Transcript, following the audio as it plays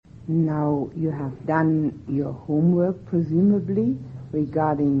Now you have done your homework, presumably,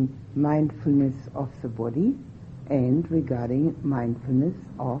 regarding mindfulness of the body and regarding mindfulness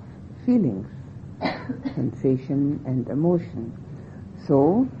of feelings, sensation and emotion.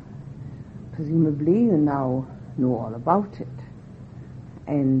 So, presumably you now know all about it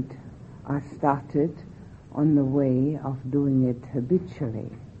and are started on the way of doing it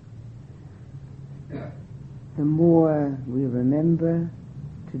habitually. The more we remember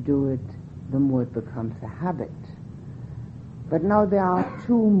to do it, the more it becomes a habit. But now there are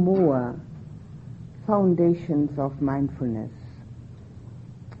two more foundations of mindfulness.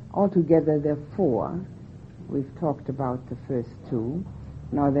 Altogether there are four. We've talked about the first two.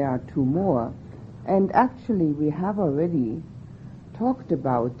 Now there are two more. And actually we have already talked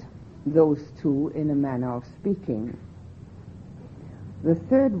about those two in a manner of speaking. The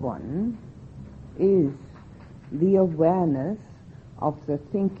third one is the awareness of the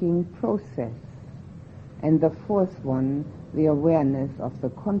thinking process, and the fourth one, the awareness of the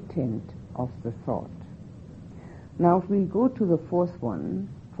content of the thought. Now if we go to the fourth one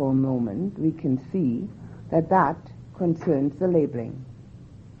for a moment, we can see that that concerns the labeling.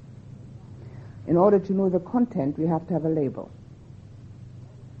 In order to know the content, we have to have a label.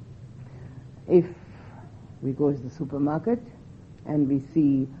 If we go to the supermarket and we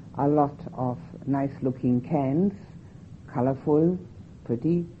see a lot of nice looking cans, colorful,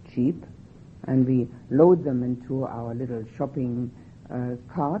 pretty, cheap, and we load them into our little shopping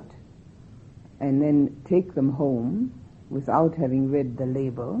cart and then take them home without having read the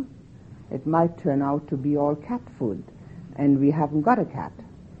label, it might turn out to be all cat food, and we haven't got a cat.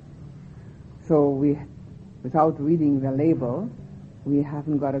 So without reading the label, we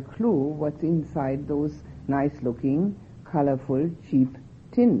haven't got a clue what's inside those nice-looking, colorful, cheap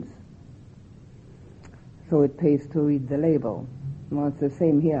tins. So it pays to read the label. Well, it's the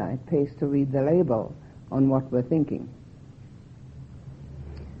same here. It pays to read the label on what we're thinking.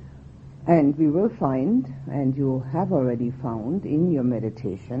 And we will find, and you have already found in your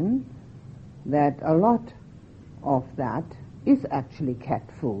meditation, that a lot of that is actually cat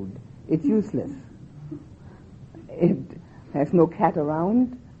food. It's useless. It has no cat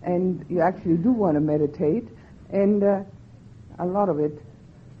around, and you actually do want to meditate, and a lot of it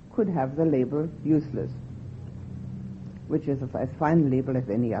could have the label useless, which is as fine a label as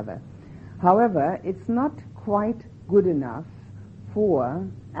any other. However, it's not quite good enough for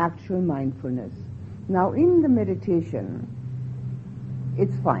actual mindfulness. Now, in the meditation,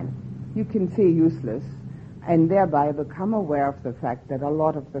 it's fine. You can say useless, and thereby become aware of the fact that a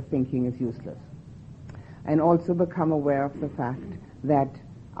lot of the thinking is useless. And also become aware of the fact that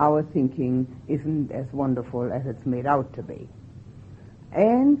our thinking isn't as wonderful as it's made out to be.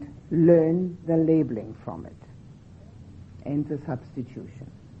 And learn the labeling from it and the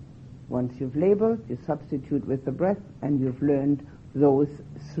substitution. Once you've labeled, you substitute with the breath, and you've learned those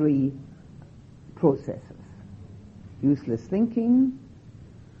three processes. Useless thinking,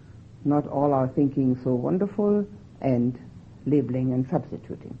 not all our thinking so wonderful, and labeling and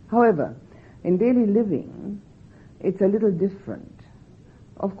substituting. However, in daily living, it's a little different.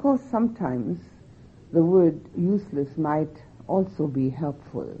 Of course, sometimes the word useless might also be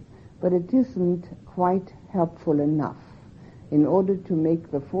helpful, but it isn't quite helpful enough in order to make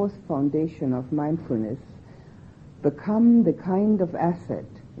the fourth foundation of mindfulness become the kind of asset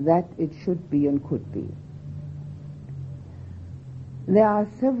that it should be and could be. There are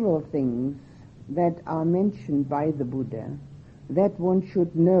several things that are mentioned by the Buddha that one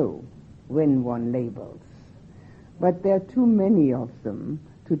should know when one labels, but there are too many of them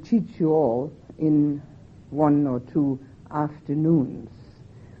to teach you all in 1 or 2 afternoons.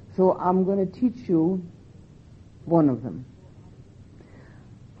 So I'm going to teach you one of them,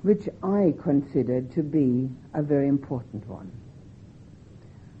 which I consider to be a very important one.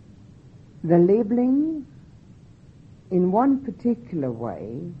 The labeling in one particular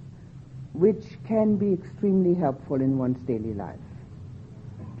way, which can be extremely helpful in one's daily life.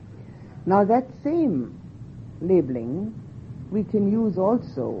 Now that same labeling we can use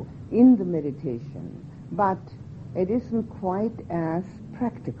also in the meditation, but it isn't quite as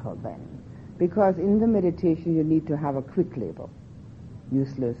practical then, because in the meditation you need to have a quick label.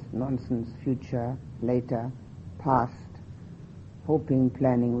 Useless, nonsense, future, later, past, hoping,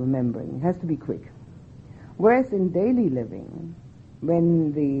 planning, remembering. It has to be quick. Whereas in daily living,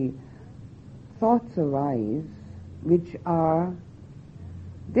 when the thoughts arise which are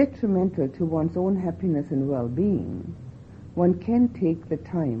detrimental to one's own happiness and well-being, one can take the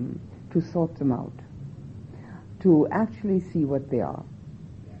time to sort them out, to actually see what they are.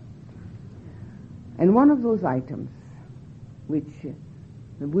 And one of those items which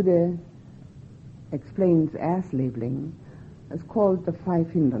the Buddha explains as labeling, is called the 5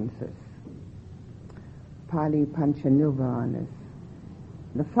 hindrances. Pali Pancha Nirvaranas.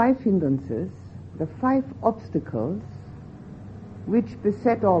 The 5 hindrances, the 5 obstacles which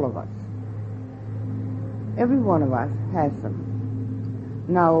beset all of us. Every one of us has them.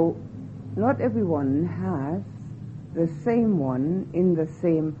 Now, not everyone has the same one in the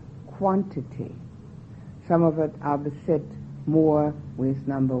same quantity. Some of it are beset more with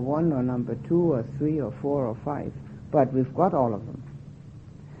number 1 or number 2 or 3 or 4 or 5, but we've got all of them.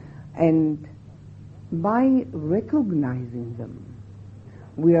 And by recognizing them,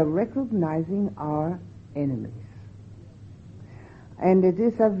 we are recognizing our enemies. And it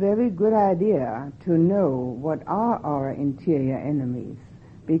is a very good idea to know what are our interior enemies,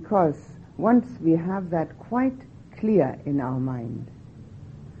 because once we have that quite clear in our mind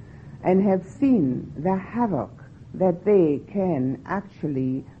and have seen the havoc that they can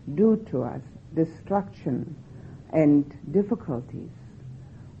actually do to us, destruction and difficulties,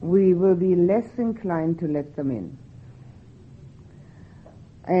 we will be less inclined to let them in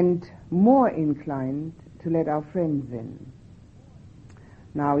and more inclined to let our friends in.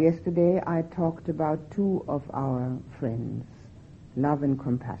 Now, yesterday I talked about 2 of our friends, love and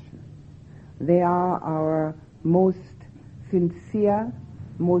compassion. They are our most sincere,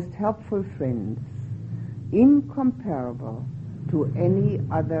 most helpful friends, incomparable to any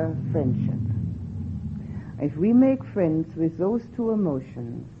other friendship. If we make friends with those 2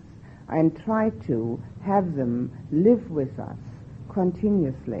 emotions and try to have them live with us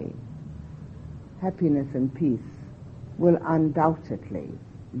continuously, happiness and peace will undoubtedly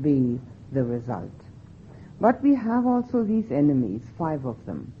be the result. But we have also these enemies, 5 of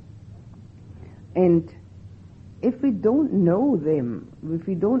them. And if we don't know them, if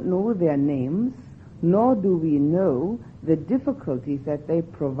we don't know their names, nor do we know the difficulties that they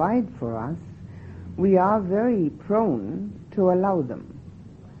provide for us, we are very prone to allow them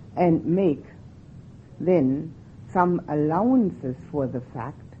and make then some allowances for the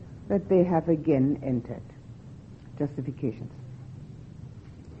fact that they have again entered. Justifications.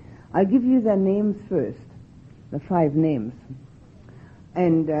 I'll give you their names first, the 5 names,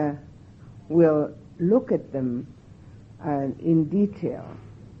 and we'll look at them in detail.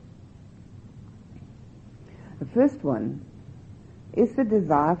 The first one is the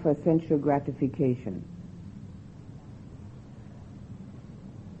desire for sensual gratification.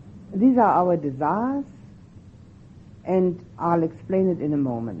 These are our desires, and I'll explain it in a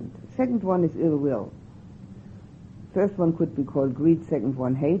moment. Second one is ill will. First one could be called greed, second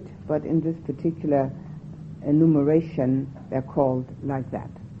one hate, but in this particular enumeration they're called like that.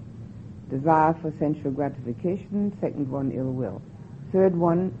 Desire for sensual gratification, second one ill will. Third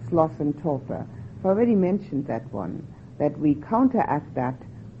one, sloth and torpor. I've already mentioned that one, that we counteract that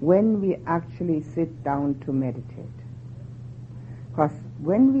when we actually sit down to meditate. Because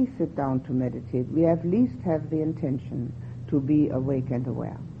when we sit down to meditate, we at least have the intention to be awake and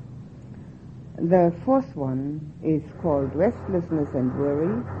aware. The 4th one is called restlessness and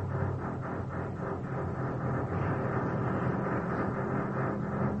worry.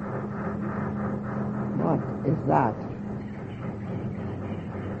 What is that?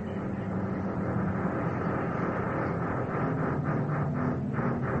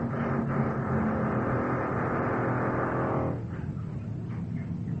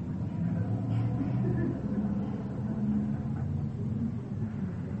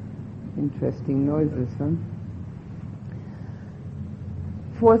 Interesting noises, huh?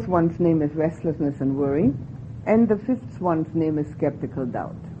 4th one's name is restlessness and worry, and the 5th one's name is skeptical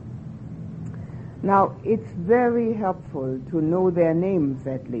doubt. Now, it's very helpful to know their names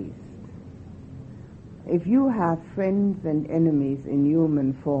at least. If you have friends and enemies in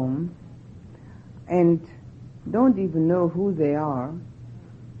human form and don't even know who they are,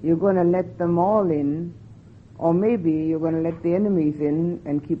 you're going to let them all in, or maybe you're going to let the enemies in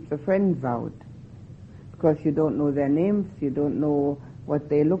and keep the friends out, because you don't know their names, you don't know what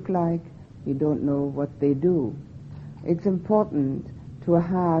they look like, you don't know what they do. It's important to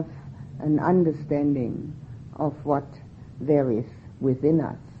have an understanding of what there is within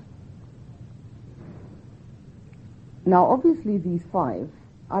us. Now, obviously these 5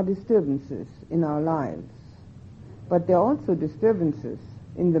 are disturbances in our lives, but they're also disturbances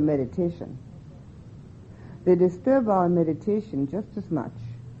in the meditation. They disturb our meditation just as much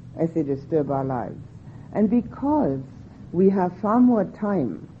as they disturb our lives. And because we have far more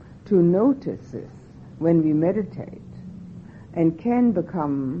time to notice this when we meditate, and can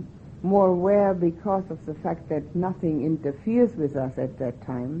become more aware because of the fact that nothing interferes with us at that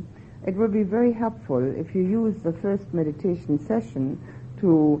time, it will be very helpful if you use the first meditation session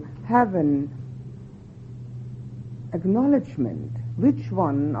to have an acknowledgement which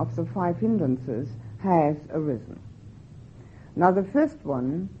one of the 5 hindrances has arisen. Now the first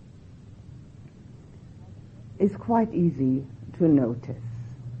one is quite easy to notice.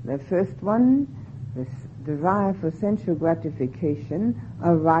 The first one, this desire for sensual gratification,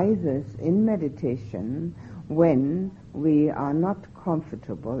 arises in meditation when we are not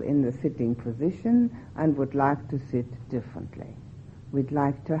comfortable in the sitting position and would like to sit differently. We'd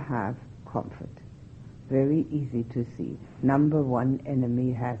like to have comfort. Very easy to see. Number 1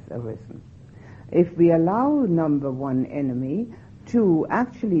 enemy has arisen. If we allow number 1 enemy to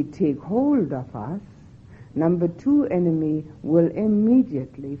actually take hold of us, number 2 enemy will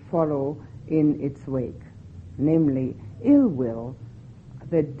immediately follow in its wake, namely ill will,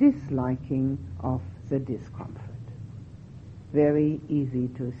 the disliking of the discomfort. Very easy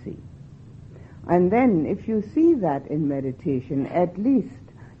to see. And then if you see that in meditation, at least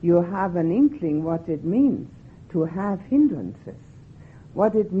you have an inkling what it means to have hindrances,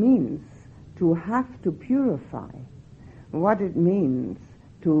 what it means to have to purify, what it means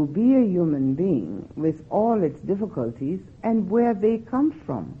to be a human being with all its difficulties and where they come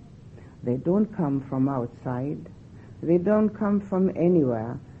from. They don't come from outside. They don't come from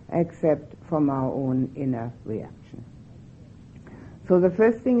anywhere except from our own inner reaction. So the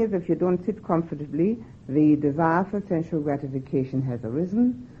first thing is, if you don't sit comfortably, the desire for sensual gratification has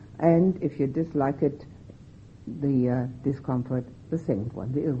arisen, and if you dislike it, the discomfort, the second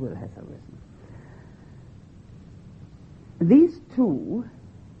one, the ill will, has arisen. These two,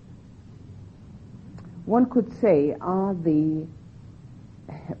 one could say, are the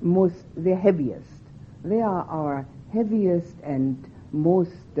heaviest. They are our heaviest and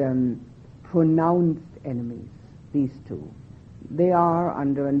most pronounced enemies, these two. They are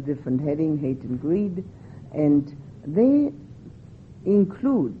under a different heading, hate and greed, and they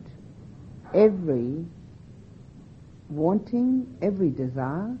include every wanting, every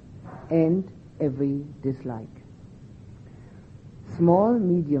desire, and every dislike. Small,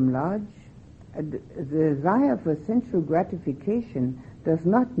 medium, large. The desire for sensual gratification does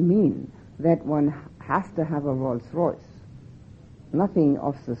not mean that one has to have a Rolls Royce. Nothing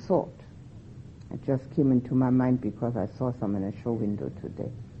of the sort. It just came into my mind because I saw some in a show window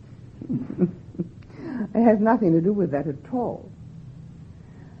today. It has nothing to do with that at all.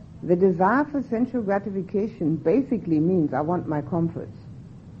 The desire for sensual gratification basically means I want my comforts,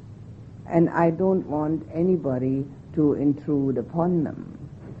 and I don't want anybody to intrude upon them.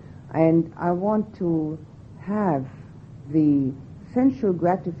 And I want to have the sensual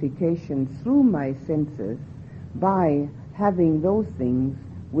gratification through my senses by having those things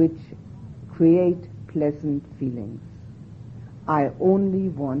which create pleasant feelings. I only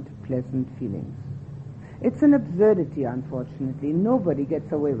want pleasant feelings. It's an absurdity, unfortunately. Nobody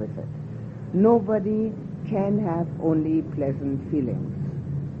gets away with it. Nobody can have only pleasant feelings.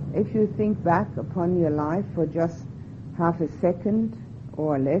 If you think back upon your life for just half a second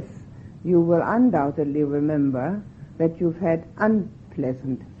or less, you will undoubtedly remember that you've had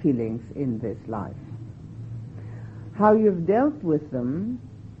unpleasant feelings in this life. How you've dealt with them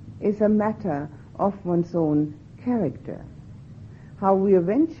is a matter of one's own character. How we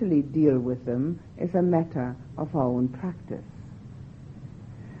eventually deal with them is a matter of our own practice.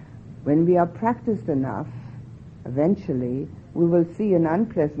 When we are practiced enough, eventually we will see an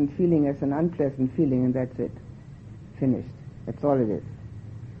unpleasant feeling as an unpleasant feeling, and that's it. Finished. That's all it is.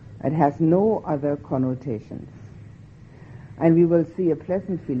 It has no other connotations. And we will see a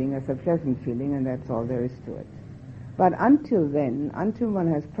pleasant feeling as a pleasant feeling, and that's all there is to it. But until then, until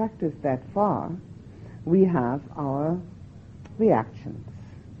one has practiced that far, we have our reactions.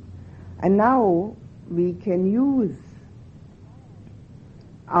 And now we can use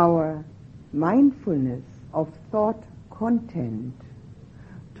our mindfulness of thought content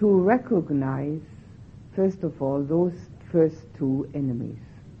to recognize, first of all, those first two enemies.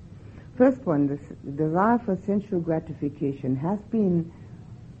 First one, the desire for sensual gratification, has been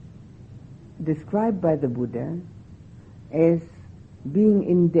described by the Buddha as being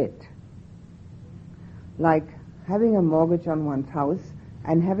in debt, like having a mortgage on one's house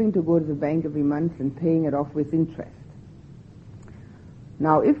and having to go to the bank every month and paying it off with interest.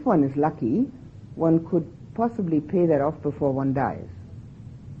 Now, if one is lucky, one could possibly pay that off before one dies.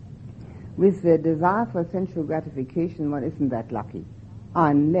 With the desire for sensual gratification, one isn't that lucky,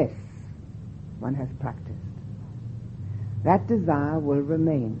 unless one has practiced. That desire will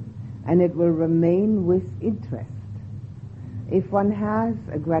remain, and it will remain with interest. If one has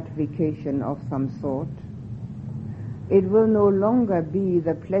a gratification of some sort, it will no longer be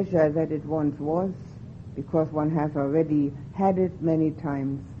the pleasure that it once was. because one has already had it many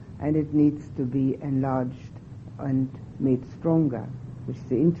times and it needs to be enlarged and made stronger, which is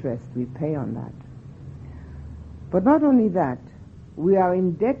the interest we pay on that. But not only that, we are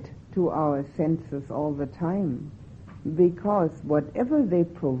in debt to our senses all the time, because whatever they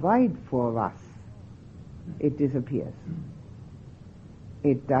provide for us, it disappears.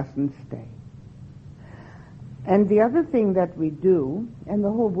 It doesn't stay. And the other thing that we do, and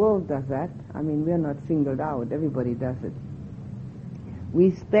the whole world does that, I mean, we're not singled out, everybody does it.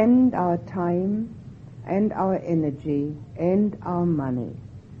 We spend our time and our energy and our money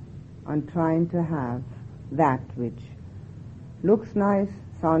on trying to have that which looks nice,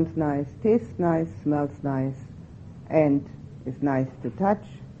 sounds nice, tastes nice, smells nice, and is nice to touch,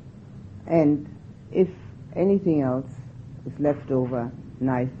 and if anything else is left over,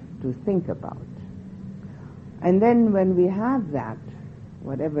 nice to think about. And then when we have that,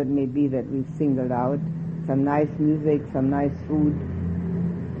 whatever it may be that we've singled out, some nice music, some nice food,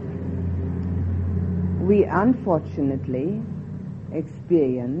 we unfortunately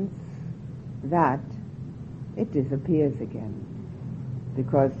experience that it disappears again,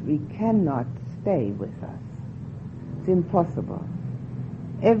 because we cannot stay with us. It's impossible.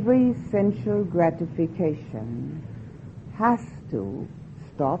 Every sensual gratification has to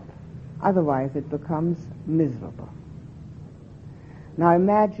stop, otherwise it becomes miserable. Now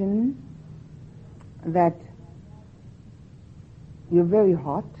imagine that you're very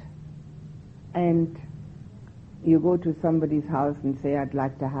hot and you go to somebody's house and say, I'd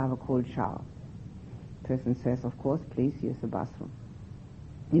like to have a cold shower. The person says, of course, please use the bathroom.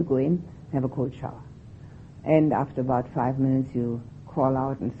 You go in, have a cold shower. And after about 5 minutes you call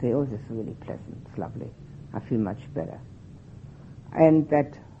out and say, oh, this is really pleasant, it's lovely, I feel much better. And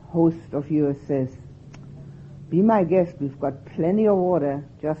that host of yours says, be my guest, we've got plenty of water,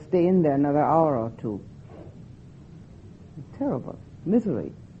 just stay in there another hour or two. Terrible.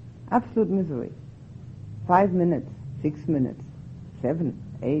 Misery. Absolute misery. 5 minutes, 6 minutes, 7,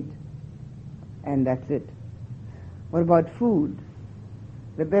 8, and that's it. What about food?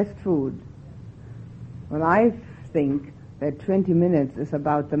 The best food. Well, I think that 20 minutes is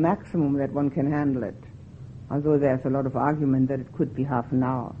about the maximum that one can handle it, although there's a lot of argument that it could be half an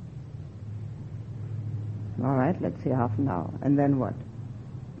hour. All right, let's say half an hour. And then what?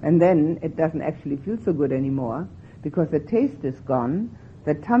 And then it doesn't actually feel so good anymore, because the taste is gone,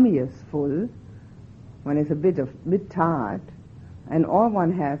 the tummy is full, one is a bit tired, and all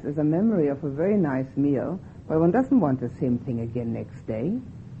one has is a memory of a very nice meal, but one doesn't want the same thing again next day.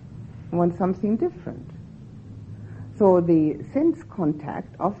 One wants something different. So the sense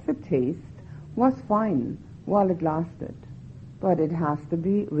contact of the taste was fine while it lasted, but it has to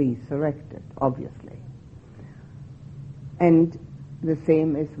be resurrected, obviously. And the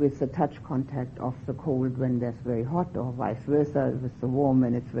same is with the touch contact of the cold when there's very hot, or vice versa, with the warm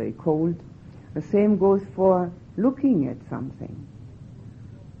when it's very cold. The same goes for looking at something.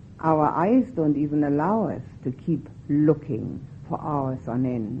 Our eyes don't even allow us to keep looking for hours on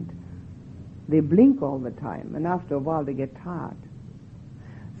end. They blink all the time, and after a while they get tired.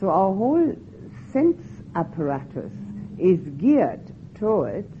 So our whole sense apparatus is geared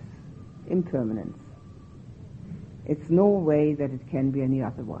towards impermanence. It's no way that it can be any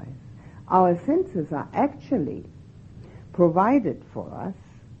otherwise. Our senses are actually provided for us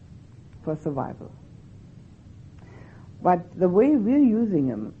for survival. But the way we're using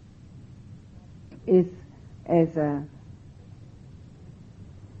them is as a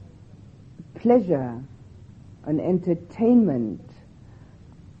pleasure, an entertainment,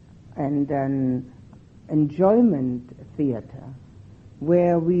 and an enjoyment theater,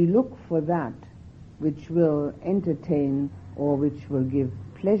 where we look for that which will entertain or which will give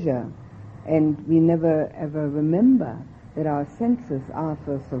pleasure, and we never ever remember that our senses are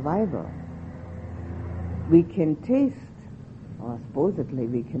for survival. We can taste, or supposedly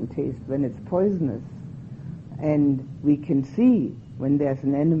we can taste when it's poisonous, and we can see when there's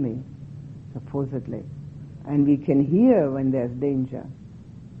an enemy, supposedly, and we can hear when there's danger.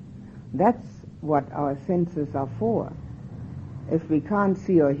 That's what our senses are for. If we can't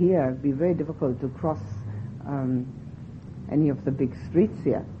see or hear, it'd be very difficult to cross any of the big streets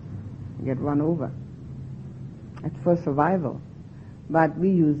here and get run over. It's for survival. But we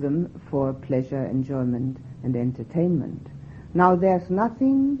use them for pleasure, enjoyment, and entertainment. Now, there's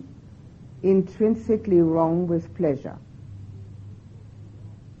nothing intrinsically wrong with pleasure.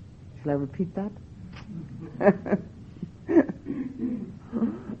 Shall I repeat that?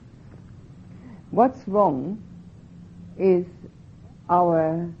 What's wrong is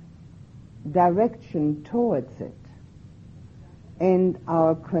our direction towards it and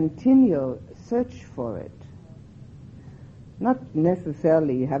our continual search for it. Not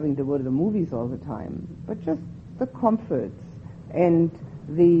necessarily having to go to the movies all the time, but just the comforts and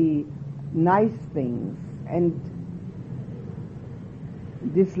the nice things, and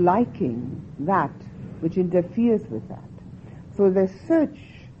disliking that which interferes with that. So the search,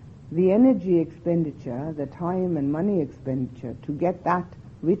 the energy expenditure, the time and money expenditure to get that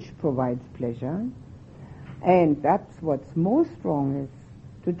which provides pleasure, and that's what's most wrong, is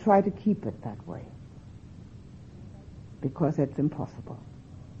to try to keep it that way, because it's impossible.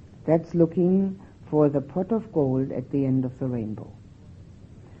 That's looking for the pot of gold at the end of the rainbow.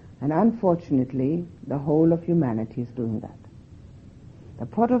 And unfortunately, the whole of humanity is doing that. The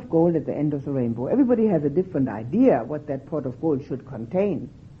pot of gold at the end of the rainbow. Everybody has a different idea what that pot of gold should contain,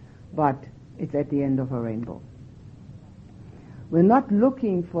 but it's at the end of a rainbow. We're not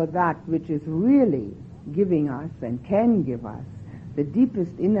looking for that which is really giving us and can give us the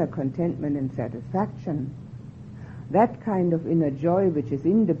deepest inner contentment and satisfaction, that kind of inner joy which is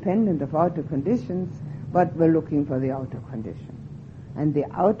independent of outer conditions, but we're looking for the outer condition. And the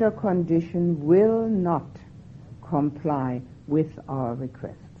outer condition will not comply with our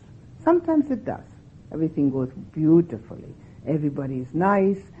requests. Sometimes it does. Everything goes beautifully. Everybody is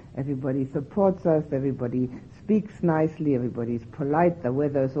nice, everybody supports us, everybody speaks nicely, everybody's polite, the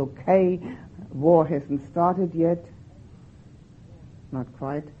weather's okay, war hasn't started yet. Not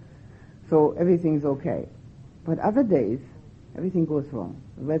quite. So everything's okay. But other days, everything goes wrong.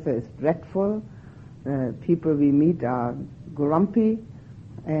 The weather is dreadful, people we meet are grumpy,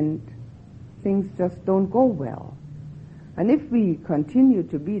 and things just don't go well. And if we continue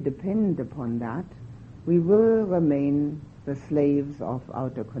to be dependent upon that, we will remain the slaves of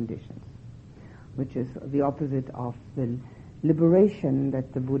outer conditions, which is the opposite of the liberation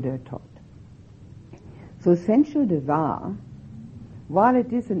that the Buddha taught. So sensual desire, while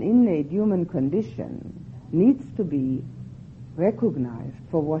it is an innate human condition, needs to be recognized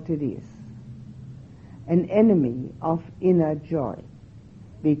for what it is, an enemy of inner joy,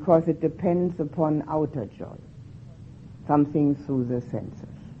 because it depends upon outer joy, something through the senses.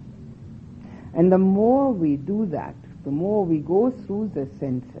 And the more we do that, the more we go through the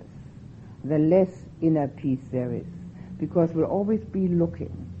senses, the less inner peace there is, because we'll always be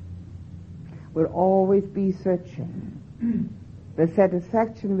looking, we'll always be searching. The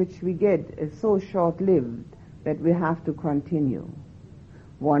satisfaction which we get is so short-lived that we have to continue.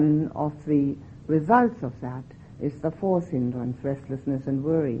 One of the results of that is the fourth hindrance, restlessness and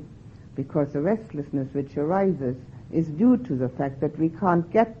worry, because the restlessness which arises is due to the fact that we can't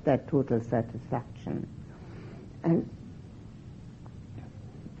get that total satisfaction. And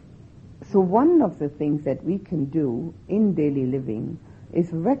so one of the things that we can do in daily living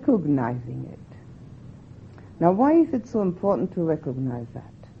is recognizing it. Now, why is it so important to recognize that?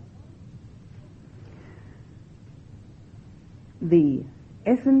 The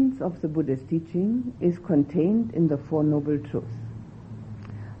essence of the Buddhist teaching is contained in the Four Noble Truths.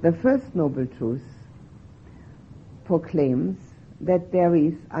 The first Noble Truth proclaims that there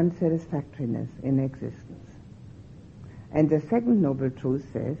is unsatisfactoriness in existence. And the second Noble Truth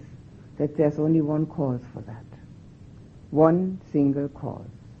says that there's only one cause for that. One single cause,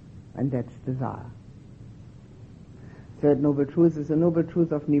 and that's desire. Third Noble Truth is the Noble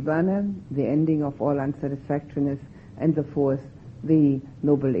Truth of Nibbana, the ending of all unsatisfactoriness, and the fourth, the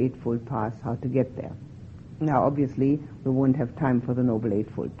Noble Eightfold Path, how to get there. Now, obviously, we won't have time for the Noble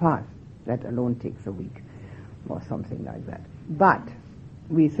Eightfold Path. That alone takes a week, or something like that. But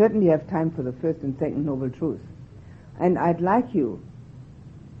we certainly have time for the first and second Noble Truths. And I'd like you,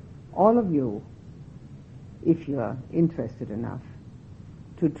 all of you, if you're interested enough,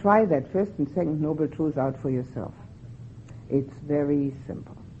 to try that first and second Noble Truths out for yourself. It's very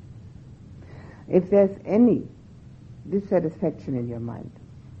simple. If there's any dissatisfaction in your mind,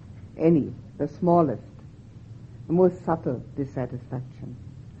 any, the smallest, the most subtle dissatisfaction,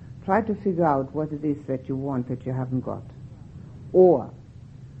 try to figure out what it is that you want that you haven't got, or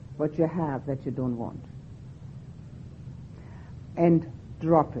what you have that you don't want. And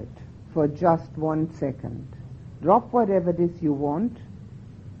drop it for just 1 second. Drop whatever it is you want,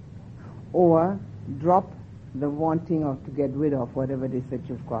 or drop the wanting of to get rid of whatever it is that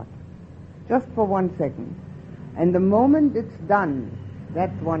you've got. Just for 1 second. And the moment it's done, that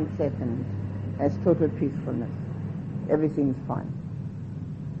 1 second has total peacefulness. Everything's fine.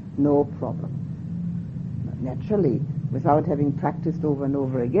 No problem. Naturally, without having practiced over and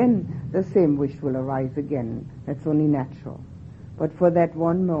over again, the same wish will arise again. That's only natural. But for that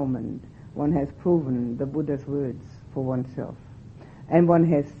one moment, one has proven the Buddha's words for oneself. And one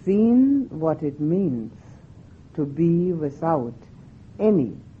has seen what it means to be without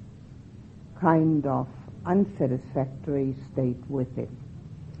any kind of unsatisfactory state with it,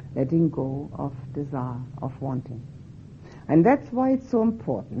 letting go of desire, of wanting. And that's why it's so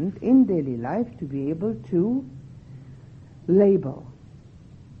important in daily life to be able to label.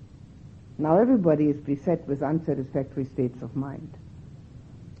 Now everybody is beset with unsatisfactory states of mind.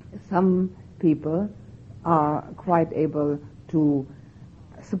 Some people are quite able to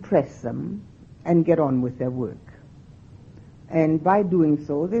suppress them and get on with their work. And by doing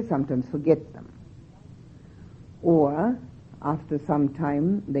so, they sometimes forget them. Or, after some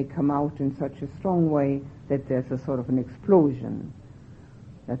time, they come out in such a strong way that there's a sort of an explosion.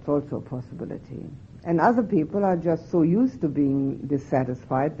 That's also a possibility. And other people are just so used to being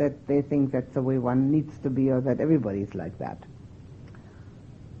dissatisfied that they think that's the way one needs to be, or that everybody's like that.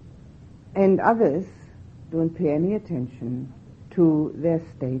 And others don't pay any attention to their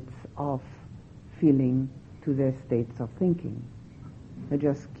states of feeling, to their states of thinking. They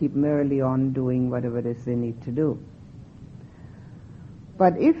just keep merrily on doing whatever it is they need to do.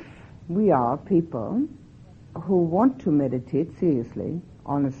 But if we are people who want to meditate seriously,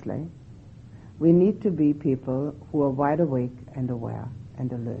 honestly, we need to be people who are wide awake and aware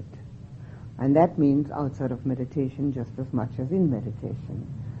and alert. And that means outside of meditation just as much as in meditation,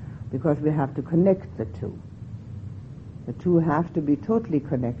 because we have to connect the two. The two have to be totally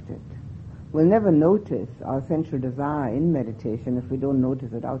connected. We'll never notice our sensual desire in meditation if we don't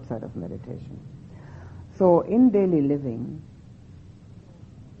notice it outside of meditation. So in daily living,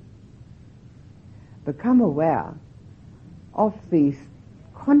 become aware of the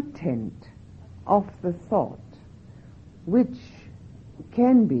content of the thought, which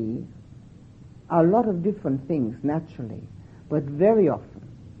can be a lot of different things naturally, but very often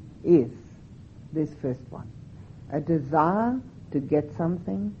is this first one: a desire to get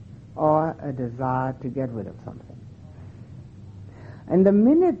something or a desire to get rid of something. And the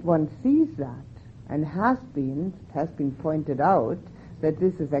minute one sees that, and has been pointed out that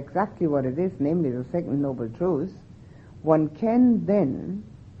this is exactly what it is, namely the second noble truth, one can then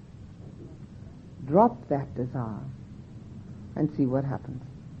drop that desire and see what happens.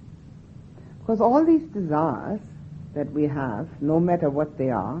 Because all these desires that we have, no matter what they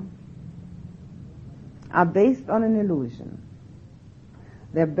are based on an illusion.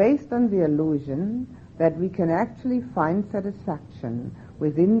 They're based on the illusion that we can actually find satisfaction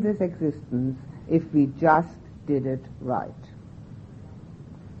within this existence if we just did it right.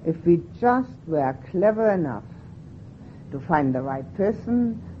 If we just were clever enough to find the right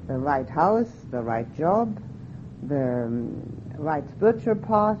person, the right house, the right job, the right spiritual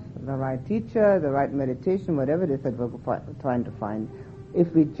path, the right teacher, the right meditation, whatever it is that we're trying to find,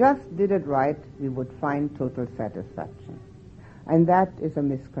 if we just did it right, we would find total satisfaction. And that is a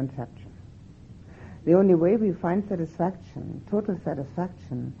misconception. The only way we find satisfaction, total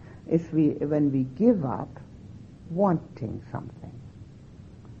satisfaction, is when we give up wanting something.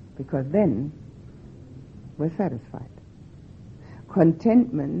 Because then we're satisfied.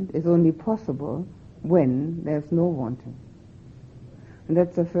 Contentment is only possible when there's no wanting. And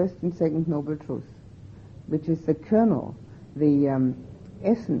that's the first and second noble truth, which is the kernel, the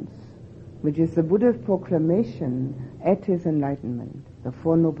essence, which is the Buddha's proclamation at his enlightenment. The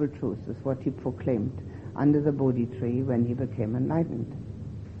Four Noble Truths is what he proclaimed under the Bodhi tree when he became enlightened.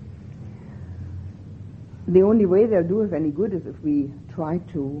 The only way they'll do us any good is if we try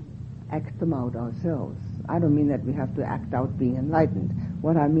to act them out ourselves. I don't mean that we have to act out being enlightened.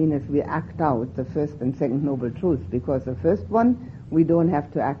 What I mean is we act out the first and second noble truths, because the first one we don't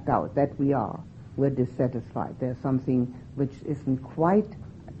have to act out, that we are. We're dissatisfied. There's something which isn't quite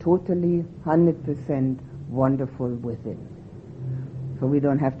totally 100% wonderful within. So we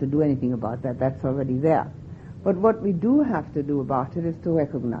don't have to do anything about that. That's already there. But what we do have to do about it is to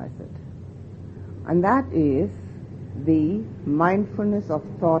recognize it. And that is the mindfulness of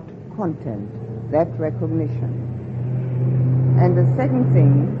thought content, that recognition. And the second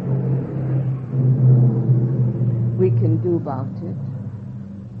thing we can do about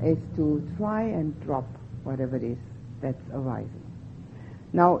it is to try and drop whatever it is that's arising.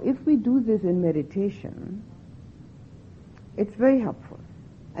 Now, if we do this in meditation, it's very helpful.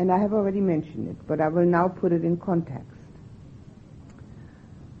 And I have already mentioned it, but I will now put it in context.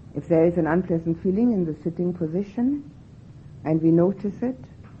 If there is an unpleasant feeling in the sitting position, and we notice it,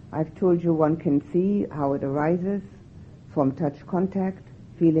 I've told you one can see how it arises from touch contact,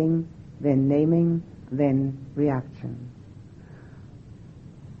 feeling, then naming, then reaction.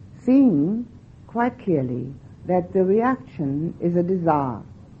 Seeing quite clearly that the reaction is a desire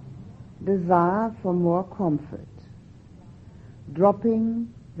for more comfort,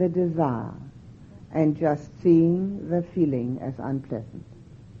 dropping the desire and just seeing the feeling as unpleasant.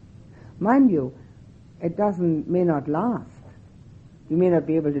 Mind you, it may not last. You may not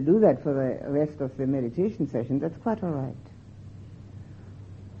be able to do that for the rest of the meditation session. That's quite all right.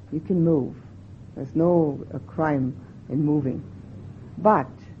 You can move. There's no crime in moving. But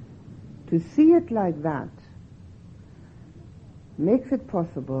to see it like that makes it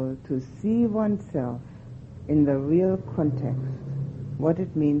possible to see oneself in the real context, what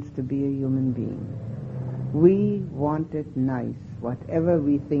it means to be a human being. We want it nice, whatever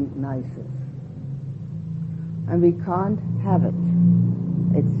we think nice is. And we can't have it.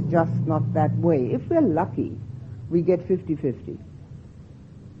 It's just not that way. If we're lucky, we get 50-50.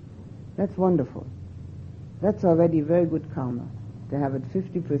 That's wonderful. That's already very good karma, to have it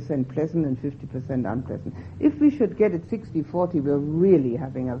 50% pleasant and 50% unpleasant. If we should get it 60-40, we're really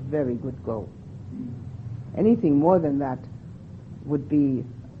having a very good go. Anything more than that would be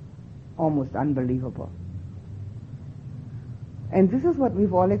almost unbelievable. And this is what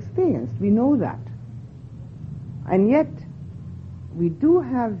we've all experienced. We know that. And yet, we do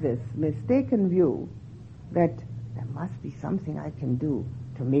have this mistaken view that there must be something I can do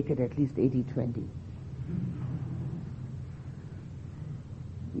to make it at least 80-20.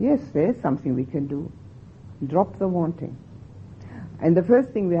 Yes, there is something we can do. Drop the wanting. And the first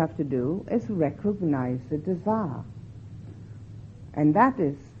thing we have to do is recognize the desire. And that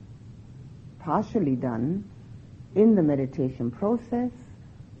is partially done in the meditation process,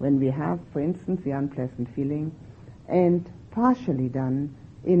 when we have, for instance, the unpleasant feeling, and partially done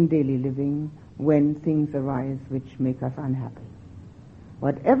in daily living when things arise which make us unhappy.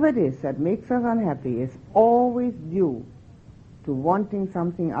 Whatever it is that makes us unhappy is always due to wanting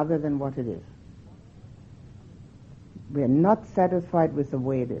something other than what it is. We are not satisfied with the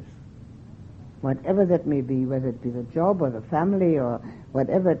way it is. Whatever that may be, whether it be the job or the family or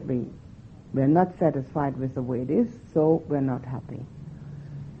whatever it be, we are not satisfied with the way it is, so we're not happy.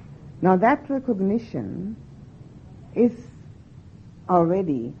 Now that recognition is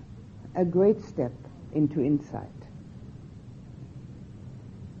already a great step into insight.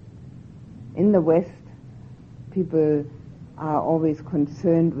 In the West, people are always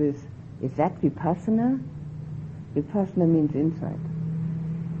concerned with, is that vipassana? Vipassana means insight.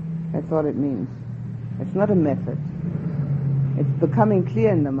 That's all it means. It's not a method. It's becoming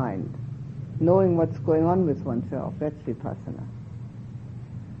clear in the mind, knowing what's going on with oneself. That's vipassana.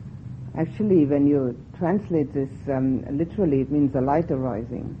 Actually, when you translate this literally, it means a light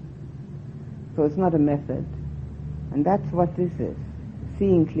arising. So it's not a method. And that's what this is,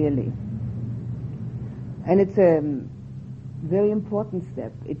 seeing clearly. And it's a very important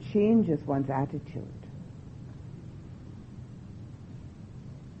step. It changes one's attitude.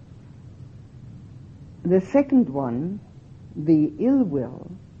 The second one, the ill will,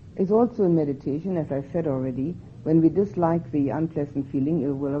 is also in meditation, as I said already. When we dislike the unpleasant feeling,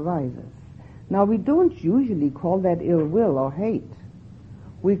 ill will arises. Now, we don't usually call that ill will or hate.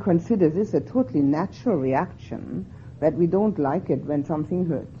 We consider this a totally natural reaction, that we don't like it when something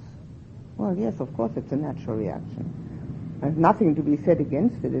hurts. Well, yes, of course it's a natural reaction. There's nothing to be said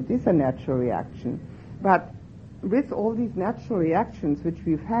against it. It is a natural reaction. But with all these natural reactions which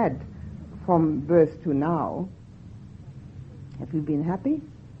we've had from birth to now, have we been happy?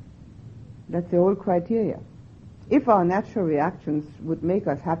 That's the whole criteria. If our natural reactions would make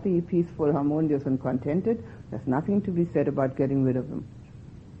us happy, peaceful, harmonious, and contented, there's nothing to be said about getting rid of them,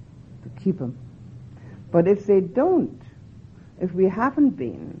 to keep them. But if they don't, if we haven't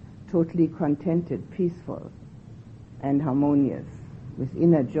been totally contented, peaceful, and harmonious, with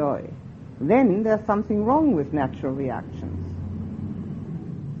inner joy, then there's something wrong with natural reactions.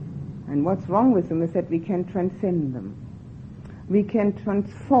 And what's wrong with them is that we can transcend them. We can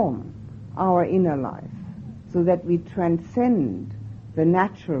transform our inner life so that we transcend the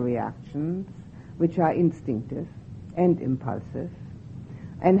natural reactions, which are instinctive and impulsive,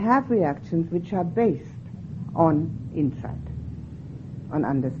 and have reactions which are based on insight, on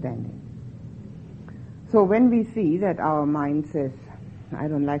understanding. So when we see that our mind says, I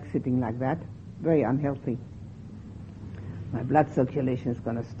don't like sitting like that, very unhealthy, my blood circulation is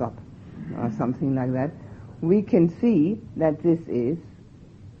going to stop, or something like that, we can see that this is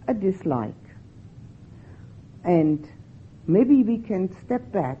a dislike. And maybe we can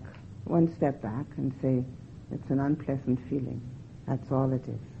step back, one step back, and say, it's an unpleasant feeling. That's all it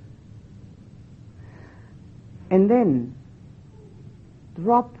is. And then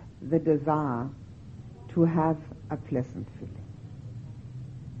drop the desire to have a pleasant feeling.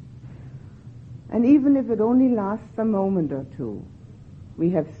 And even if it only lasts a moment or two,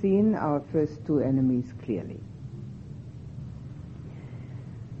 we have seen our first two enemies clearly.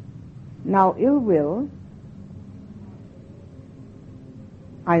 Now, ill will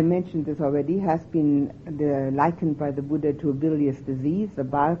I mentioned this already, has been likened by the Buddha to a bilious disease, the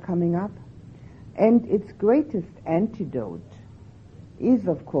bile coming up. And its greatest antidote is,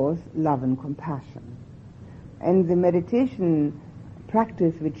 of course, love and compassion. And the meditation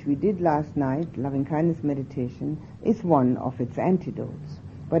practice which we did last night, loving kindness meditation, is one of its antidotes.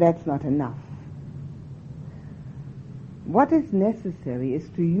 But that's not enough. What is necessary is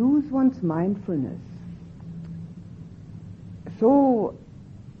to use one's mindfulness so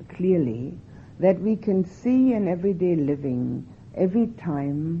clearly that we can see in everyday living every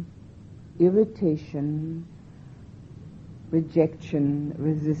time irritation, rejection,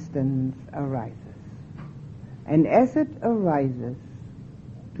 resistance arises. And as it arises,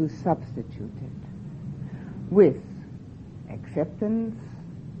 to substitute it with acceptance,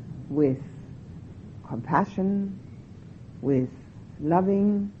 with compassion, with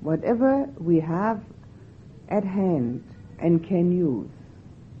loving, whatever we have at hand and can use.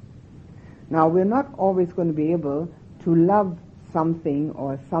 Now, we're not always going to be able to love something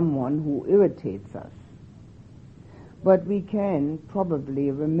or someone who irritates us, but we can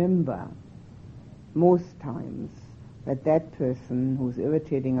probably remember most times that that person who's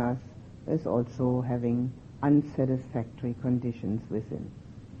irritating us is also having unsatisfactory conditions within.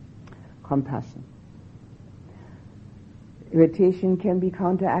 Compassion. Irritation can be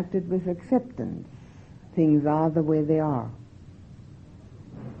counteracted with acceptance. Things are the way they are.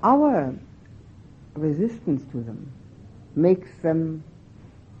 Our resistance to them makes them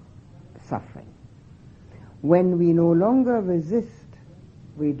suffering. When we no longer resist,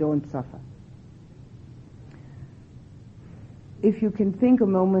 we don't suffer. If you can think a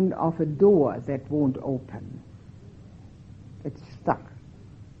moment of a door that won't open, it's stuck.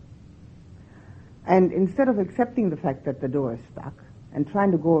 And instead of accepting the fact that the door is stuck and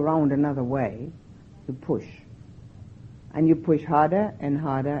trying to go around another way, you push. And you push harder and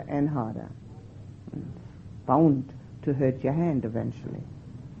harder and harder. It's bound to hurt your hand eventually.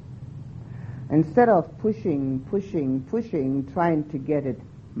 Instead of pushing, trying to get it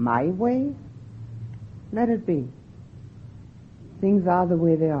my way, let it be. Things are the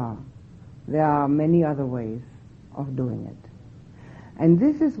way they are. There are many other ways of doing it. And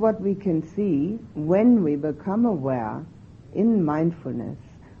this is what we can see when we become aware in mindfulness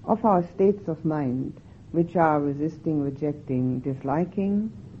of our states of mind, which are resisting, rejecting,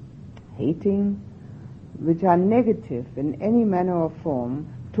 disliking, hating, which are negative in any manner or form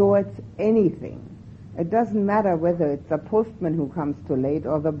towards anything. It doesn't matter whether it's a postman who comes too late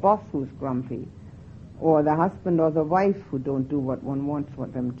or the boss who's grumpy or the husband or the wife who don't do what one wants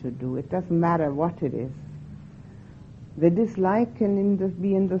them to do. It doesn't matter what it is. The dislike can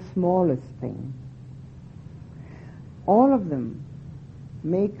be in the smallest thing. All of them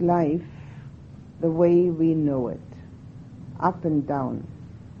make life the way we know it, up and down,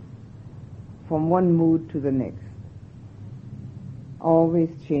 from one mood to the next, always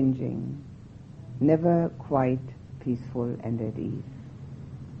changing, never quite peaceful and at ease.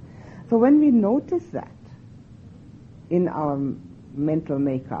 So when we notice that in our mental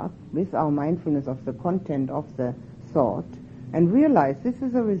makeup, with our mindfulness of the content of the thought, and realize this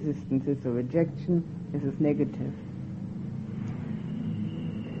is a resistance, this is a rejection, this is negative,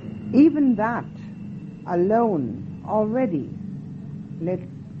 even that alone already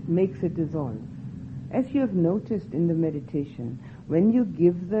makes it dissolve. As you have noticed in the meditation, when you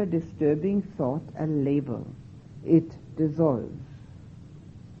give the disturbing thought a label, it dissolves.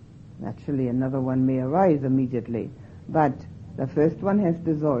 Naturally, another one may arise immediately, but the first one has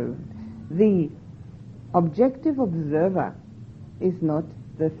dissolved. The objective observer is not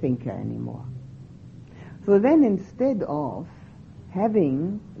the thinker anymore. So then, instead of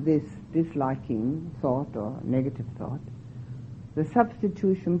having this disliking thought or negative thought, the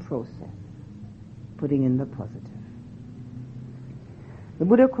substitution process, putting in the positive. The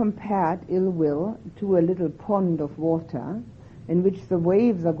Buddha compared ill will to a little pond of water in which the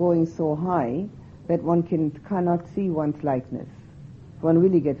waves are going so high that one cannot see one's likeness. If one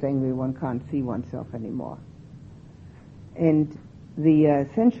really gets angry, one can't see oneself anymore. And the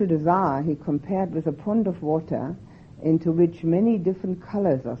sensual desire he compared with a pond of water into which many different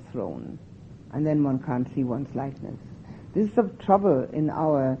colors are thrown, and then one can't see one's likeness. This is the trouble in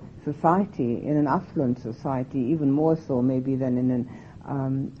our society, in an affluent society, even more so maybe than in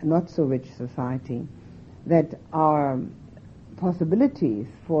a not-so-rich society, that our possibilities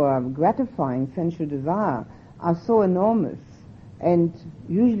for gratifying sensual desire are so enormous and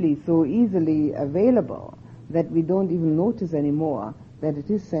usually so easily available that we don't even notice anymore that it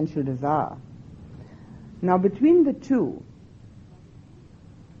is sensual desire. Now, between the two,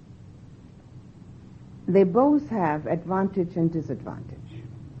 they both have advantage and disadvantage.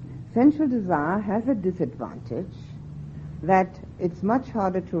 sensual desire has a disadvantage that it's much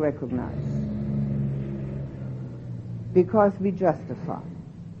harder to recognize because we justify.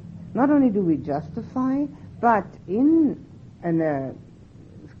 Not only do we justify, but in a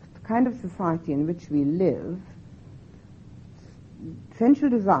kind of society in which we live, sensual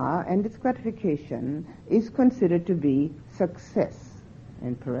desire and its gratification is considered to be success,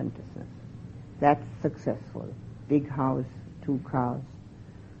 in parentheses. That's successful. Big house, 2 cars,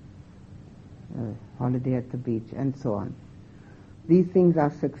 holiday at the beach, and so on. These things are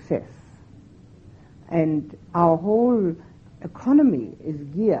success. And our whole economy is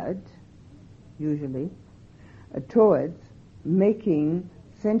geared, usually, towards making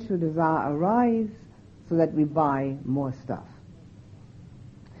sensual desire arise so that we buy more stuff.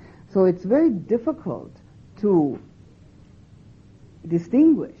 So it's very difficult to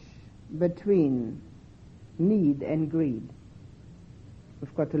distinguish between need and greed.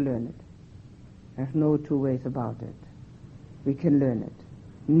 We've got to learn it. There's no 2 ways about it. We can learn it.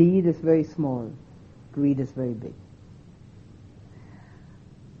 Need is very small. Greed is very big.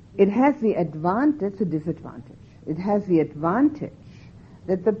 It has the advantage, a disadvantage. It has the advantage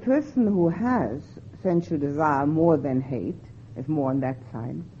that the person who has sensual desire more than hate, is more on that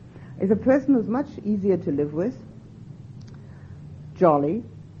side, is a person who's much easier to live with, jolly,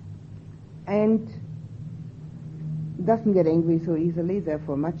 and doesn't get angry so easily,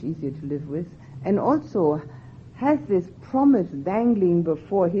 therefore much easier to live with, and also has this promise dangling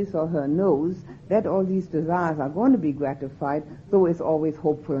before his or her nose that all these desires are going to be gratified, so is always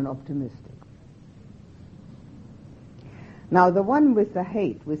hopeful and optimistic. Now, the one with the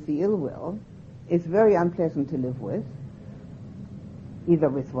hate, with the ill will, is very unpleasant to live with, either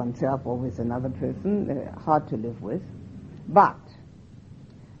with oneself or with another person, hard to live with. But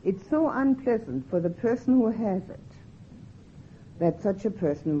it's so unpleasant for the person who has it that such a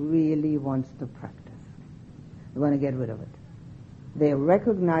person really wants to practice. They want to get rid of it. They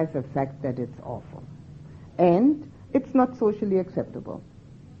recognize the fact that it's awful. And it's not socially acceptable.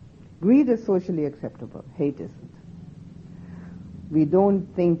 Greed is socially acceptable. Hate isn't. We don't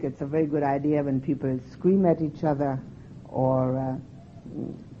think it's a very good idea when people scream at each other or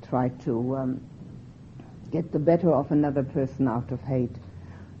try to get the better of another person out of hate.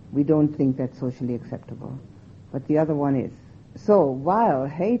 We don't think that's socially acceptable. But the other one is. So while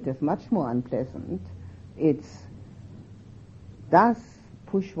hate is much more unpleasant, it does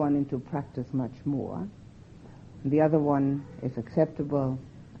push one into practice much more. The other one is acceptable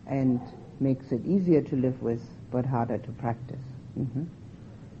and makes it easier to live with, but harder to practice. Mm-hmm.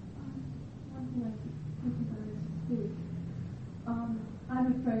 I'm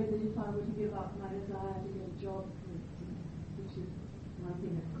afraid that if I were to give up my desire to get a job, for instance, which is one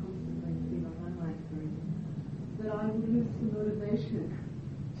thing that's constantly been on my mind, that I would lose the motivation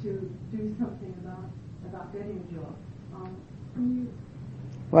to do something about getting a job.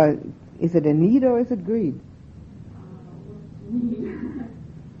 Well, is it a need or is it greed? Need.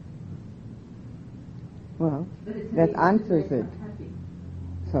 Well, that answers it.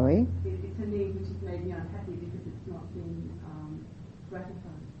 Sorry? It's a need which has made me unhappy because it's not been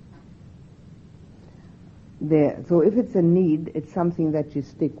gratified. So if it's a need, it's something that you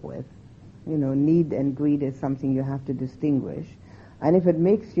stick with. You know, need and greed is something you have to distinguish. And if it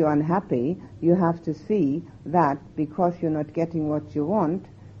makes you unhappy, you have to see that because you're not getting what you want,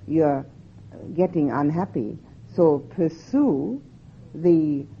 you're getting unhappy. So pursue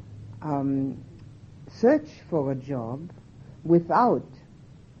the search for a job without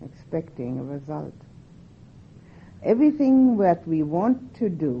expecting a result. Everything that we want to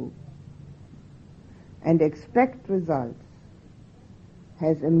do and expect results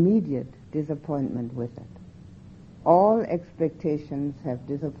has immediate disappointment with it. All expectations have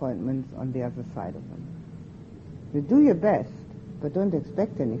disappointments on the other side of them. You do your best, but don't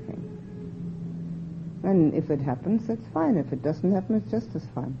expect anything. And if it happens, it's fine. If it doesn't happen, it's just as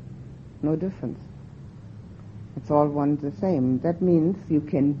fine. No difference. It's all one the same. That means you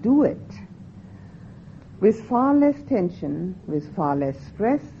can do it with far less tension, with far less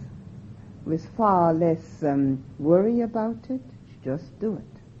stress, with far less worry about it. Just do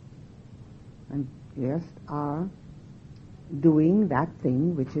it. And just are doing that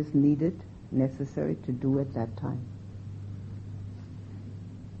thing which is needed, necessary to do at that time.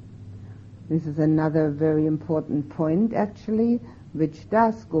 This is another very important point, actually, which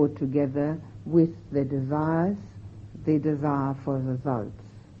does go together with the desires, the desire for results.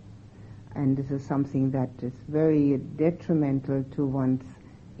 And this is something that is very detrimental to one's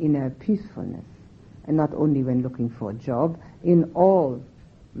inner peacefulness, and not only when looking for a job, in all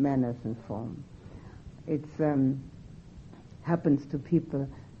manners and forms. It happens to people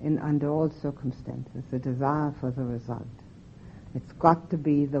under all circumstances, the desire for the result. It's got to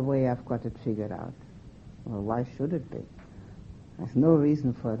be the way I've got it figured out. Well, why should it be? There's no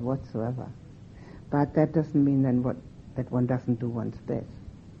reason for it whatsoever. But that doesn't mean then that one doesn't do one's best.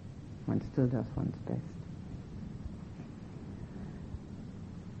 One still does one's best.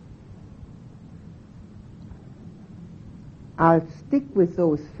 I'll stick with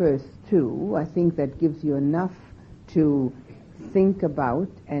those first two. I think that gives you enough to think about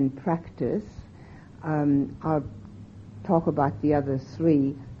and practice. I'll talk about the other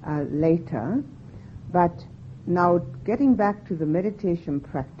three later. But now, getting back to the meditation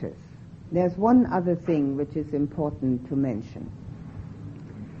practice, there's one other thing which is important to mention.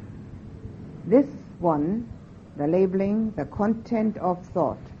 This one, the labeling, the content of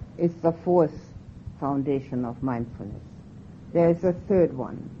thought, is the fourth foundation of mindfulness. There is a third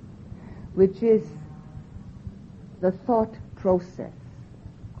one, which is the thought process,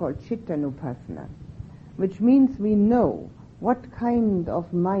 called Chittanupassana, which means we know what kind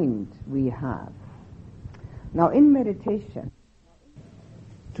of mind we have. Now, in meditation,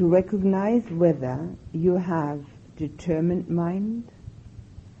 to recognize whether you have determined mind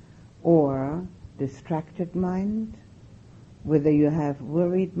or distracted mind, whether you have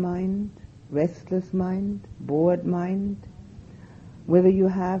worried mind, restless mind, bored mind, whether you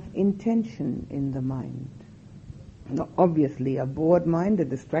have intention in the mind. Now, obviously, a bored mind, a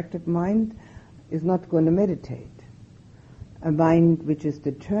distracted mind, is not going to meditate. A mind which is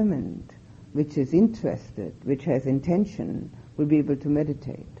determined, which is interested, which has intention, will be able to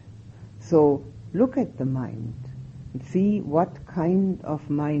meditate. So look at the mind and see what kind of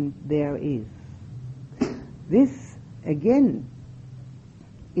mind there is. This, again,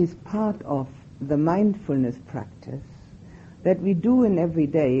 is part of the mindfulness practice that we do in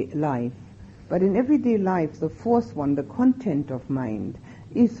everyday life. But in everyday life, the fourth one, the content of mind,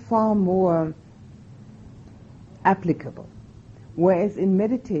 is far more applicable. Whereas in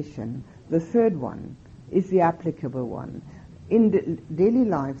meditation, the third one is the applicable one. In daily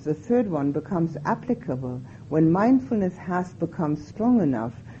life, the third one becomes applicable when mindfulness has become strong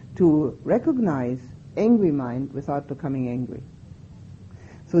enough to recognize angry mind without becoming angry.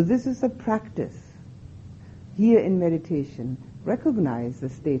 So this is a practice. Here in meditation, recognize the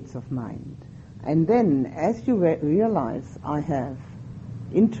states of mind. And then, as you realize, I have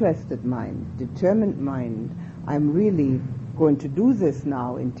interested mind, determined mind, I'm really going to do this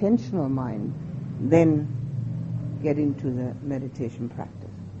now, intentional mind, then get into the meditation practice.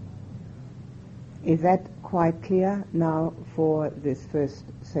 Is that quite clear now for this first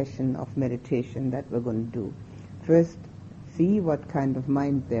session of meditation that we're going to do? First, see what kind of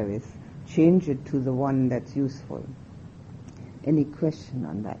mind there is. Change it to the one that's useful. Any question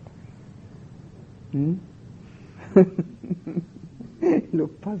on that?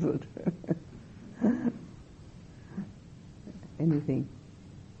 Look puzzled. Anything?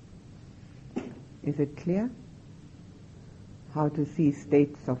 Is it clear? How to see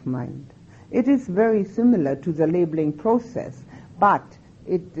states of mind. It is very similar to the labeling process, but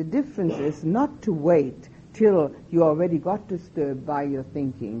the difference is not to wait till you already got disturbed by your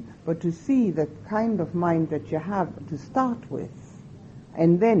thinking, but to see the kind of mind that you have to start with,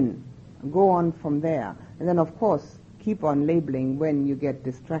 and then go on from there. And then, of course, keep on labeling when you get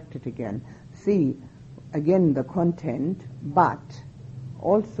distracted again. See, again, the content, but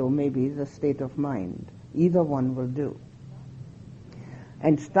also maybe the state of mind. Either one will do.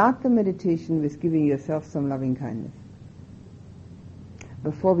 And start the meditation with giving yourself some loving kindness.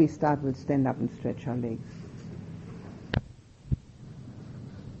 Before we start, we'll stand up and stretch our legs.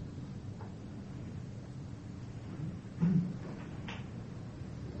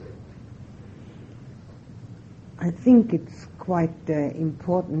 I think it's quite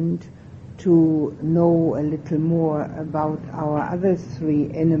important to know a little more about our other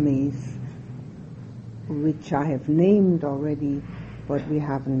three enemies, which I have named already, but we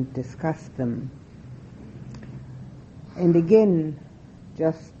haven't discussed them. And again,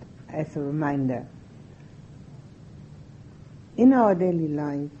 just as a reminder, in our daily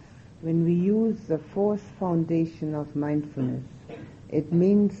life, when we use the fourth foundation of mindfulness, it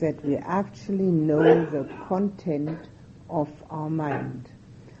means that we actually know the content of our mind.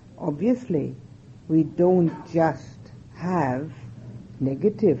 Obviously, we don't just have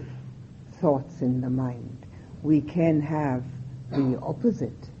negative thoughts in the mind. We can have the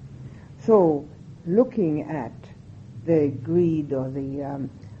opposite. So, looking at the greed or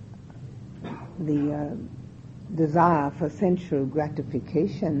the desire for sensual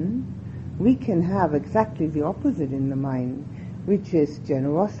gratification, we can have exactly the opposite in the mind, which is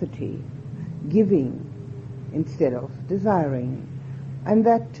generosity, giving instead of desiring, And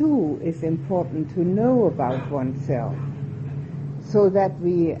that too is important to know about oneself, so that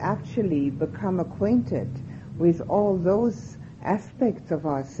we actually become acquainted with all those aspects of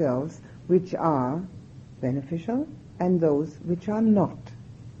ourselves which are beneficial and those which are not.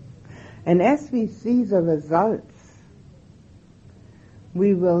 And as we see the results,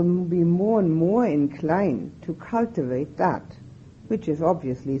 we will be more and more inclined to cultivate that which is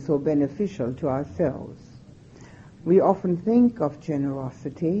obviously so beneficial to ourselves. We often think of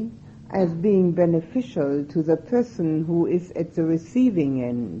generosity as being beneficial to the person who is at the receiving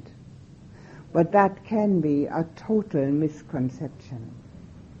end, but that can be a total misconception.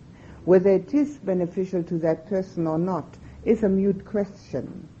 Whether it is beneficial to that person or not is a mute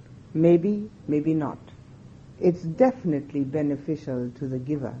question. Maybe, maybe not. It's definitely beneficial to the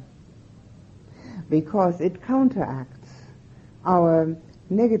giver, because it counteracts our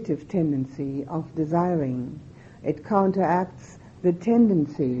negative tendency of desiring. It counteracts the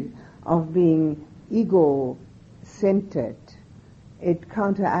tendency of being ego-centered. It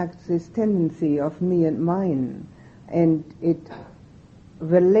counteracts this tendency of me and mine, and it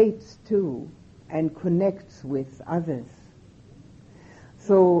relates to and connects with others.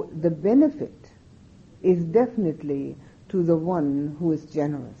 So the benefit is definitely to the one who is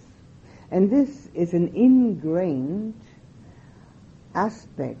generous. And this is an ingrained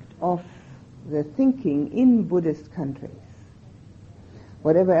aspect of the thinking in Buddhist countries.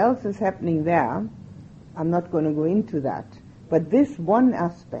 Whatever else is happening there, I'm not going to go into that, but this one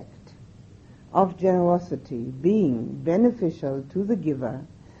aspect of generosity being beneficial to the giver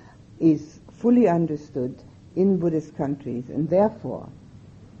is fully understood in Buddhist countries, and therefore,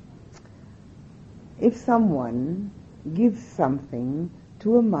 if someone gives something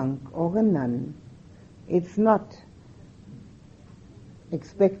to a monk or a nun, it's not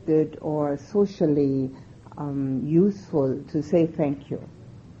expected or socially useful to say thank you.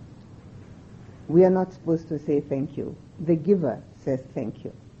 We are not supposed to say thank you. The giver says thank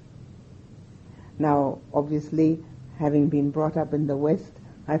you. Now, obviously, having been brought up in the West,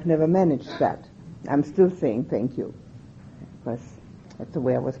 I've never managed that. I'm still saying thank you, because that's the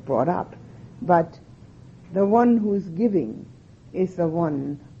way I was brought up. But the one who's giving is the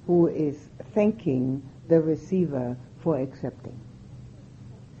one who is thanking the receiver for accepting.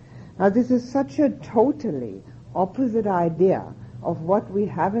 Now, this is such a totally opposite idea of what we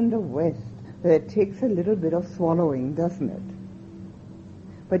have in the West that it takes a little bit of swallowing, doesn't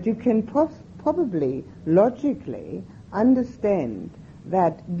it? But you can probably logically understand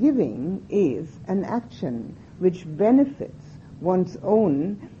that giving is an action which benefits one's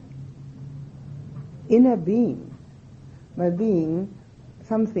own inner being by being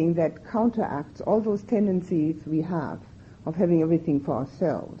something that counteracts all those tendencies we have of having everything for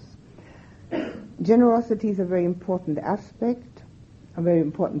ourselves. Generosity is a very important aspect, a very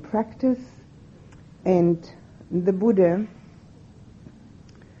important practice, and the Buddha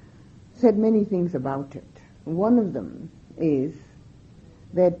said many things about it. One of them is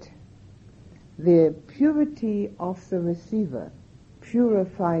that the purity of the receiver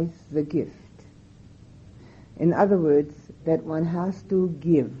purifies the gift. In other words, that one has to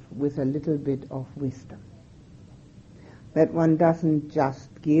give with a little bit of wisdom. That one doesn't just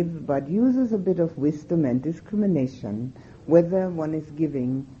give, but uses a bit of wisdom and discrimination whether one is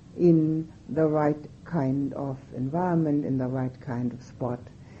giving in the right kind of environment, in the right kind of spot,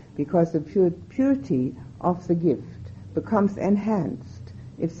 because the purity of the gift becomes enhanced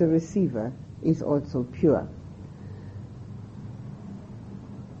if the receiver is also pure.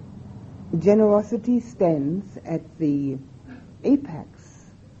 Generosity stands at the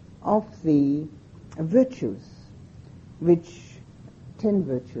apex of the virtues, 10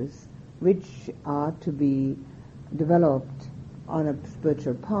 virtues, which are to be developed on a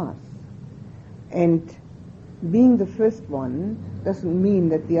spiritual path. And being the first one doesn't mean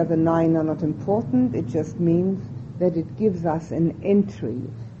that the other 9 are not important. It just means that it gives us an entry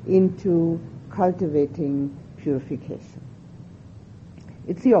into cultivating purification.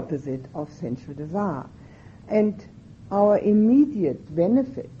 It's the opposite of sensual desire. And our immediate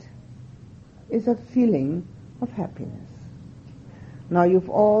benefit is a feeling of happiness. Now, you've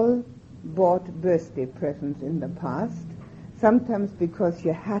all bought birthday presents in the past, sometimes because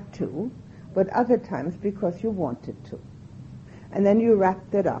you had to, but other times because you wanted to. And then you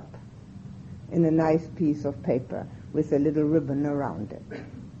wrapped it up in a nice piece of paper with a little ribbon around it.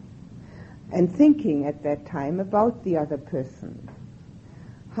 And thinking at that time about the other person,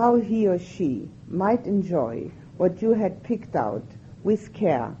 how he or she might enjoy what you had picked out with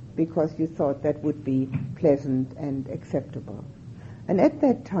care because you thought that would be pleasant and acceptable. And at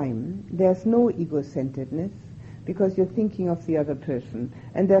that time, there's no ego-centeredness, because you're thinking of the other person.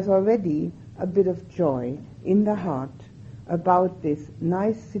 And there's already a bit of joy in the heart about this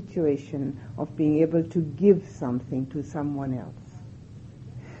nice situation of being able to give something to someone else.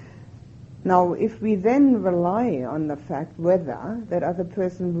 Now, if we then rely on the fact whether that other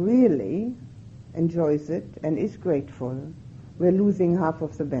person really enjoys it and is grateful, we're losing half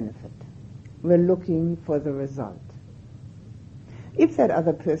of the benefit. We're looking for the result. If that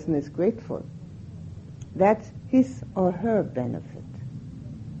other person is grateful, that's his or her benefit.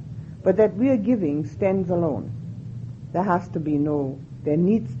 But that we are giving stands alone. There has to be there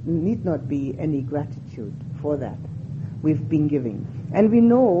need not be any gratitude for that. We've been giving. And we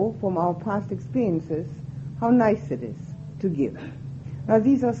know from our past experiences how nice it is to give. Now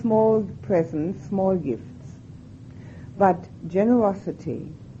these are small presents, small gifts. But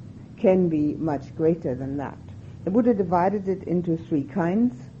generosity can be much greater than that. The Buddha divided it into 3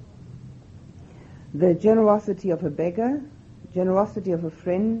 kinds. The generosity of a beggar, generosity of a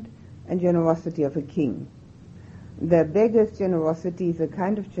friend, and generosity of a king. The beggar's generosity is a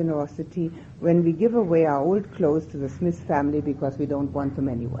kind of generosity when we give away our old clothes to the Smith family because we don't want them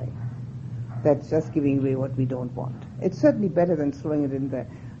anyway. That's just giving away what we don't want. It's certainly better than throwing it in the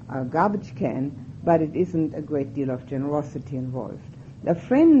garbage can, but it isn't a great deal of generosity involved. A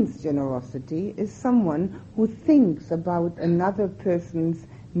friend's generosity is someone who thinks about another person's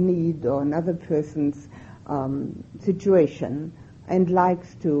need or another person's situation and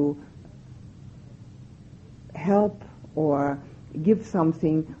likes to help or give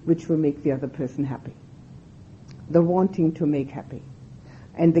something which will make the other person happy. The wanting to make happy.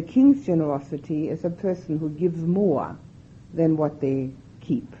 And the king's generosity is a person who gives more than what they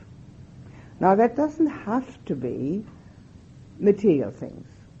keep. Now that doesn't have to be material things.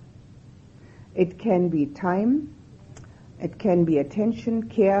 It can be time, it can be attention,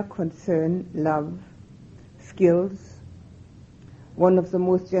 care, concern, love, skills. One of the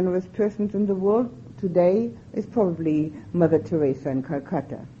most generous persons in the world today is probably Mother Teresa in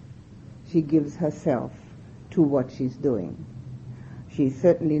Calcutta. She gives herself to what she's doing. She's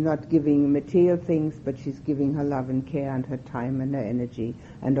certainly not giving material things, but she's giving her love and care and her time and her energy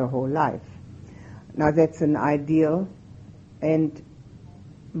and her whole life. Now that's an ideal, and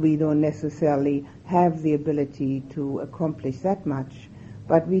we don't necessarily have the ability to accomplish that much,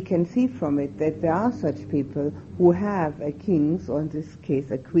 but we can see from it that there are such people who have a king's, or in this case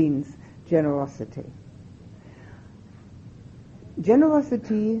a queen's, generosity.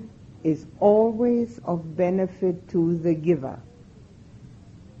 Generosity is always of benefit to the giver.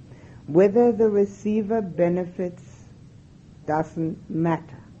 Whether the receiver benefits doesn't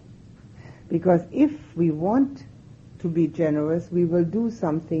matter. Because if we want to be generous, we will do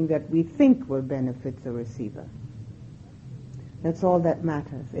something that we think will benefit the receiver. That's all that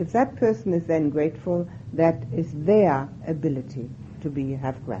matters. If that person is then grateful, that is their ability to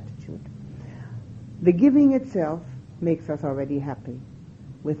have gratitude. The giving itself makes us already happy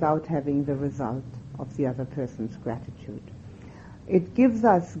without having the result of the other person's gratitude. It gives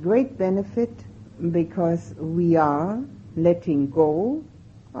us great benefit because we are letting go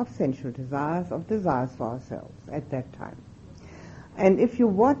of sensual desires, of desires for ourselves at that time. And if you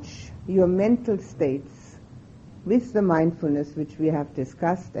watch your mental states with the mindfulness which we have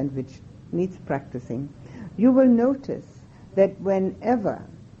discussed and which needs practicing, you will notice that whenever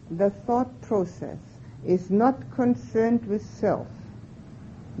the thought process is not concerned with self,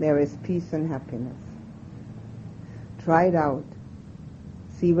 there is peace and happiness. Try it out.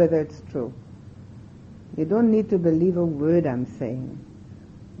 See whether it's true. You don't need to believe a word I'm saying,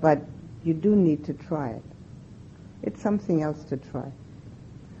 but you do need to try it. It's something else to try.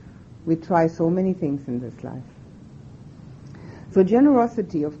 We try so many things in this life. So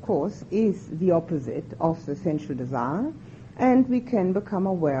generosity, of course, is the opposite of the sensual desire, and we can become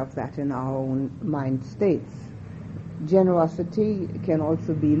aware of that in our own mind states. Generosity can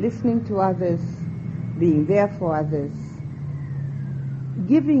also be listening to others, being there for others,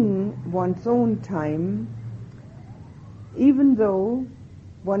 giving one's own time, even though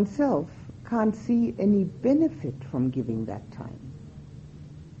oneself can't see any benefit from giving that time.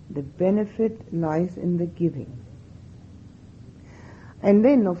 The benefit lies in the giving. And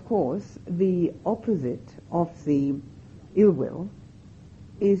then, of course, the opposite of the ill will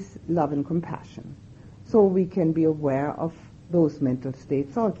is love and compassion. So we can be aware of those mental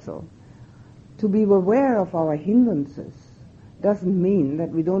states also. To be aware of our hindrances doesn't mean that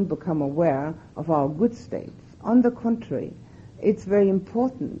we don't become aware of our good states. On the contrary, it's very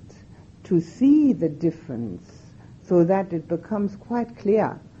important to see the difference so that it becomes quite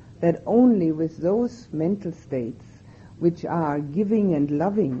clear that only with those mental states which are giving and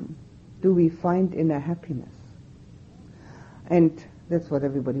loving do we find inner happiness. And that's what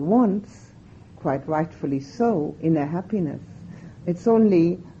everybody wants, quite rightfully so, inner happiness. It's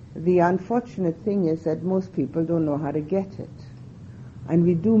only the unfortunate thing is that most people don't know how to get it. And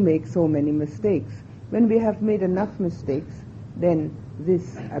we do make so many mistakes. When we have made enough mistakes, then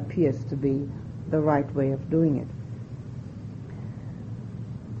this appears to be the right way of doing it.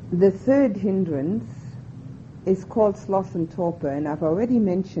 The third hindrance is called sloth and torpor, and I've already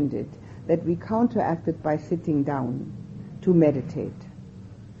mentioned it, that we counteract it by sitting down to meditate.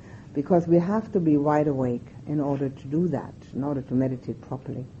 Because we have to be wide awake in order to do that, in order to meditate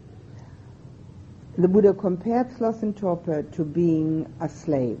properly. The Buddha compared sloth and torpor to being a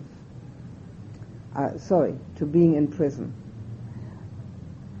slave. To being in prison.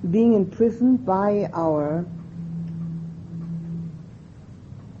 Being in prison by our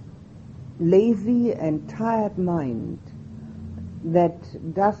lazy and tired mind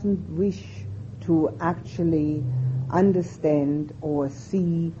that doesn't wish to actually understand or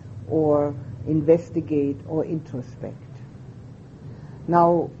see or investigate or introspect.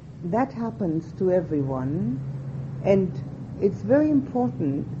 Now, that happens to everyone, and it's very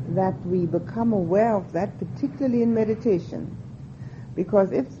important that we become aware of that, particularly in meditation.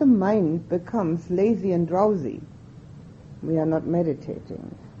 Because if the mind becomes lazy and drowsy, we are not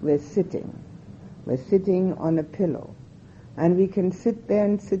meditating. We're sitting. We're sitting on a pillow. And we can sit there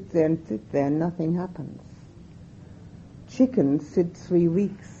and sit there and sit there and nothing happens. Chickens sit 3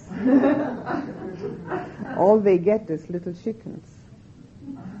 weeks. All they get is little chickens.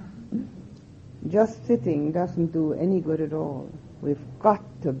 Just sitting doesn't do any good at all. We've got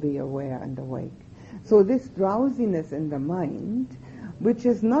to be aware and awake. So this drowsiness in the mind, which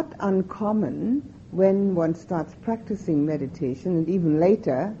is not uncommon when one starts practicing meditation, and even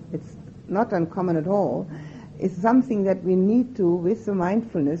later, it's not uncommon at all, is something that we need to, with the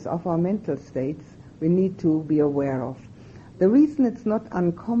mindfulness of our mental states, we need to be aware of. The reason it's not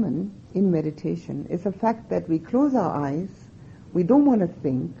uncommon in meditation is the fact that we close our eyes, we don't want to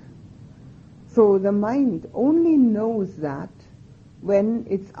think, so the mind only knows that when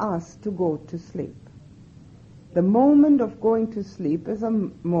it's asked to go to sleep. The moment of going to sleep is a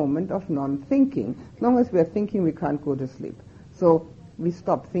moment of non-thinking. As long as we're thinking, we can't go to sleep. So we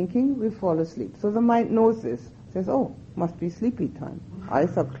stop thinking, we fall asleep. So the mind knows this, says, oh, must be sleepy time.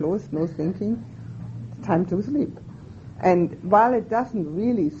 Eyes are closed, no thinking, it's time to sleep. And while it doesn't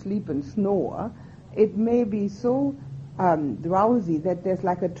really sleep and snore, it may be so drowsy that there's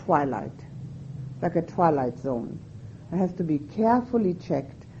like a twilight zone. It has to be carefully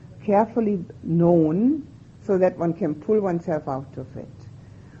checked, carefully known, so that one can pull oneself out of it.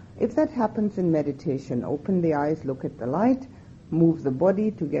 If that happens in meditation, open the eyes, look at the light, move the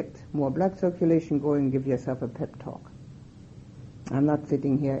body to get more blood circulation going, give yourself a pep talk. I'm not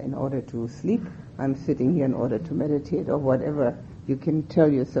sitting here in order to sleep, I'm sitting here in order to meditate, or whatever you can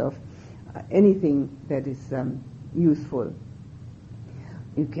tell yourself, anything that is useful.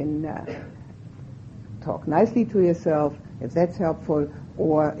 You can talk nicely to yourself, if that's helpful,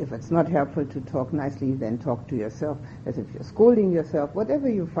 or if it's not helpful to talk nicely, then talk to yourself as if you're scolding yourself, whatever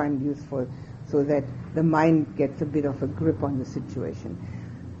you find useful, so that the mind gets a bit of a grip on the situation.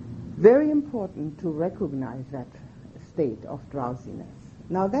 Very important to recognize that state of drowsiness.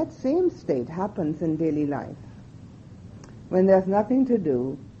 Now that same state happens in daily life. When there's nothing to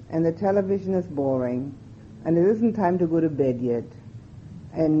do, and the television is boring, and it isn't time to go to bed yet,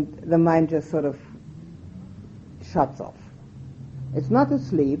 and the mind just sort of shuts off. It's not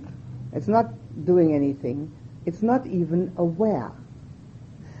asleep, it's not doing anything, it's not even aware.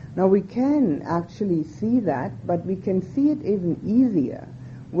 Now we can actually see that, but we can see it even easier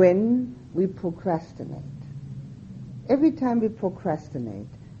when we procrastinate. Every time we procrastinate,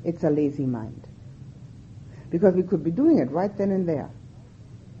 it's a lazy mind. Because we could be doing it right then and there.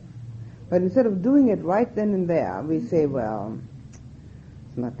 But instead of doing it right then and there, we say, well,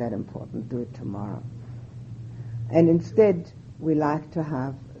 it's not that important, do it tomorrow. And instead, we like to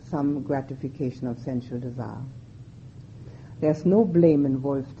have some gratification of sensual desire. There's no blame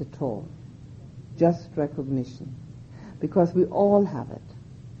involved at all, just recognition. Because we all have it.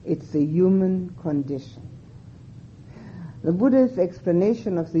 It's a human condition. The Buddha's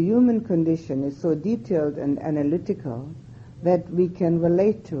explanation of the human condition is so detailed and analytical that we can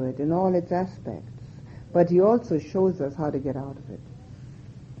relate to it in all its aspects. But he also shows us how to get out of it.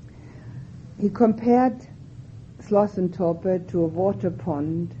 He compared sloth and torpor to a water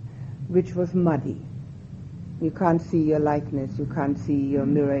pond which was muddy. You can't see your likeness, you can't see your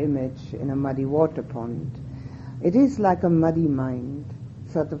mirror image in a muddy water pond. It is like a muddy mind,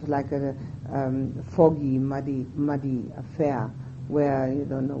 sort of like a foggy, muddy affair where you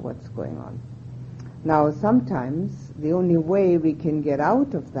don't know what's going on. Now, sometimes the only way we can get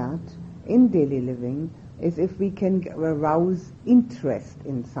out of that in daily living is if we can arouse interest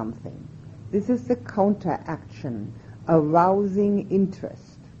in something. This is the counteraction, arousing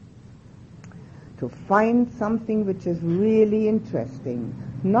interest. To find something which is really interesting,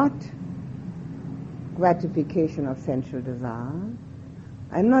 not gratification of sensual desire,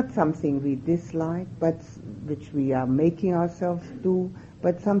 and not something we dislike, but which we are making ourselves do,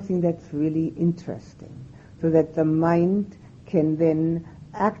 but something that's really interesting, so that the mind can then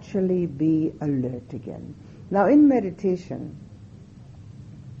actually be alert again. Now, in meditation,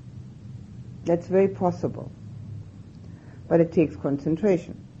 that's very possible, but it takes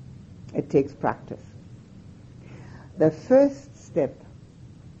concentration. It takes practice. The first step,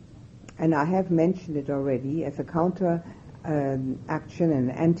 and I have mentioned it already as a counter action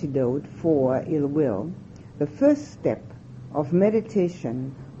and antidote for ill will, the first step of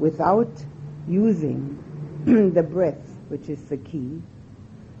meditation without using the breath, which is the key,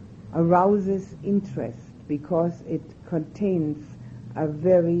 arouses interest because it contains a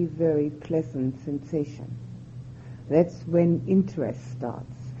very, very pleasant sensation. That's when interest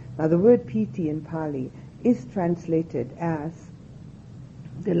starts. Now, the word piti in Pali is translated as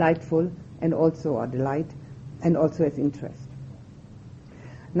delightful and also or delight and also as interest.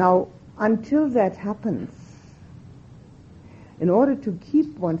 Now, until that happens, in order to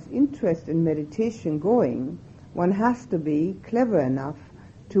keep one's interest in meditation going, one has to be clever enough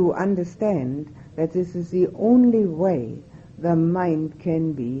to understand that this is the only way the mind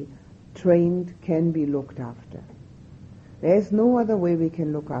can be trained, can be looked after. There is no other way we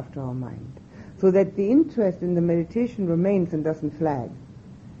can look after our mind, so that the interest in the meditation remains and doesn't flag.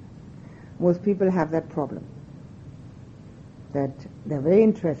 Most people have that problem, that they're very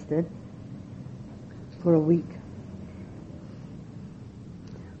interested for a week,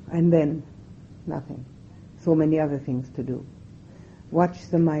 and then nothing. So many other things to do. Watch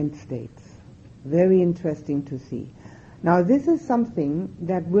the mind states. Very interesting to see. Now, this is something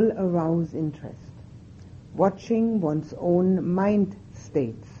that will arouse interest. Watching one's own mind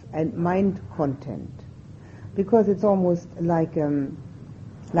states and mind content, because it's almost like a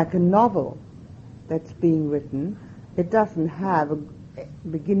novel that's being written. It doesn't have a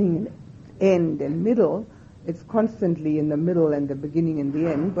beginning and end and middle. It's constantly in the middle and the beginning and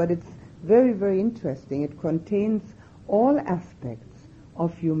the end, but it's very, very interesting. It contains all aspects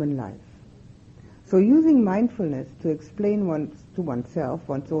of human life. So using mindfulness to explain to oneself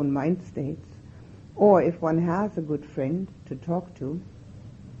one's own mind states, or if one has a good friend to talk to,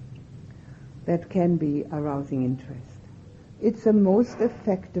 that can be arousing interest. It's a most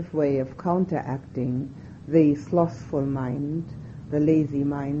effective way of counteracting the slothful mind, the lazy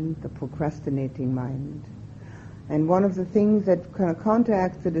mind, the procrastinating mind. And one of the things that kind of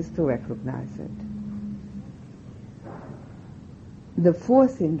counteracts it is to recognize it. The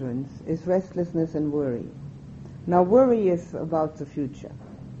fourth hindrance is restlessness and worry. Now, worry is about the future.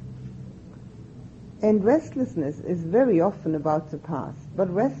 And restlessness is very often about the past. But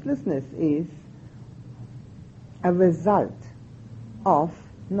restlessness is a result of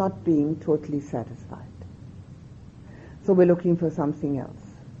not being totally satisfied. So we're looking for something else.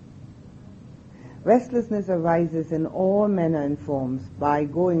 Restlessness arises in all manner and forms, by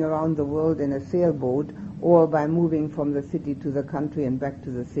going around the world in a sailboat, or by moving from the city to the country and back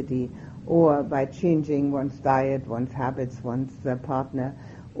to the city, or by changing one's diet, one's habits, one's partner,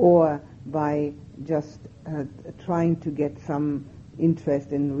 or by just trying to get some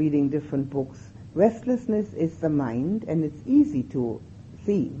interest in reading different books. Restlessness is the mind, and it's easy to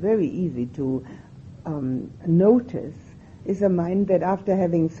see, very easy to notice, is a mind that after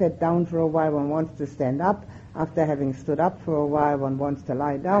having sat down for a while one wants to stand up, after having stood up for a while one wants to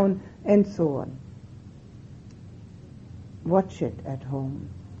lie down, and so on. Watch it at home.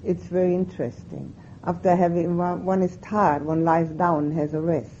 It's very interesting. After having, one is tired, one lies down and has a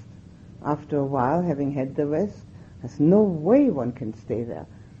rest. After a while, having had the rest, there's no way one can stay there.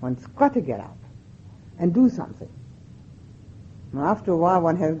 One's got to get up and do something. Now, after a while,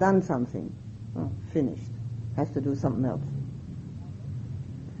 one has done something. Oh, finished. Has to do something else.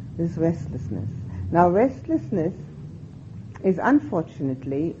 This restlessness. Now, restlessness is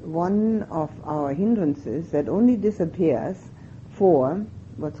unfortunately one of our hindrances that only disappears for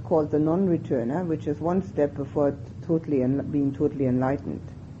what's called the non-returner, which is one step before being totally enlightened.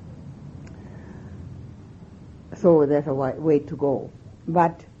 So there's a way to go.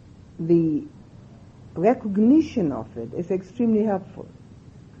 But the recognition of it is extremely helpful.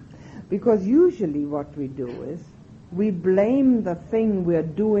 Because usually what we do is we blame the thing we're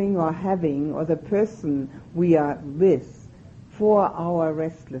doing or having or the person we are with for our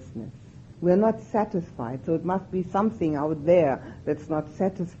restlessness. We're not satisfied, so it must be something out there that's not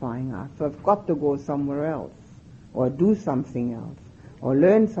satisfying us. So I've got to go somewhere else, or do something else, or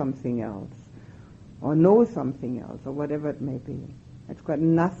learn something else, or know something else, or whatever it may be. It's got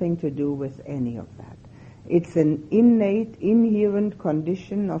nothing to do with any of that. It's an innate, inherent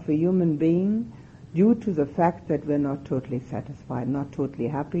condition of a human being due to the fact that we're not totally satisfied, not totally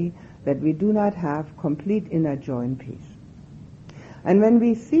happy, that we do not have complete inner joy and peace. And when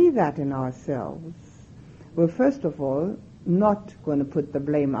we see that in ourselves, we're first of all not going to put the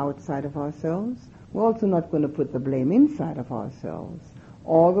blame outside of ourselves. We're also not going to put the blame inside of ourselves.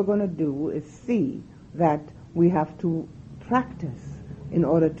 All we're going to do is see that we have to practice in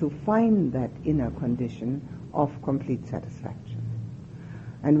order to find that inner condition of complete satisfaction.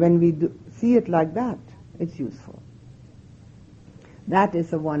 And when we see it like that, it's useful. That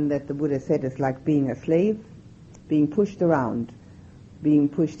is the one that the Buddha said is like being a slave, being pushed around, being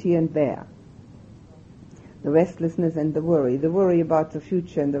pushed here and there. The restlessness and the worry about the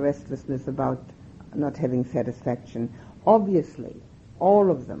future and the restlessness about not having satisfaction. Obviously,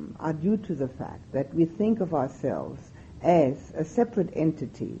 all of them are due to the fact that we think of ourselves as a separate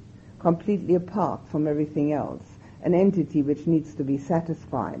entity, completely apart from everything else, an entity which needs to be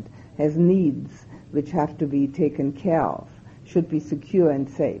satisfied, has needs which have to be taken care of, should be secure and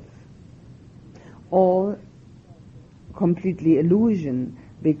safe. All completely illusion,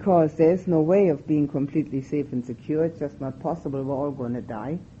 because there's no way of being completely safe and secure. It's just not possible. We're all going to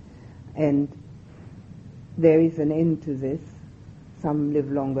die. And there is an end to this. Some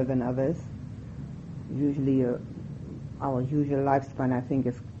live longer than others. Usually our usual lifespan, I think,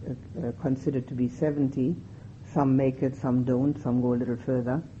 is considered to be 70. Some make it, some don't, some go a little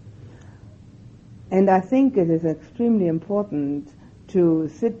further. And I think it is extremely important to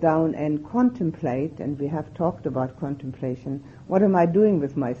sit down and contemplate, and we have talked about contemplation. What am I doing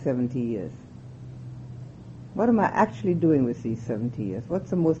with my 70 years? What am I actually doing with these 70 years? What's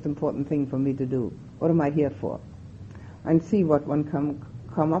the most important thing for me to do? What am I here for? And see what one can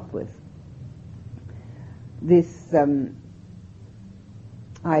come up with. This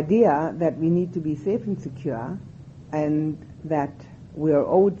idea that we need to be safe and secure, and that we are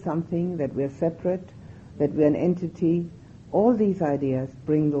owed something, that we are separate, that we are an entity, all these ideas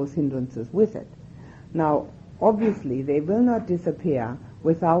bring those hindrances with it. Now, obviously, they will not disappear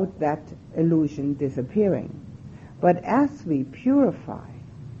without that illusion disappearing. But as we purify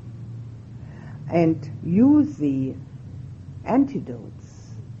and use the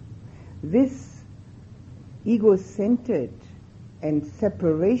antidotes, this ego-centered and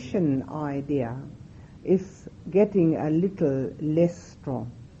separation idea is getting a little less strong,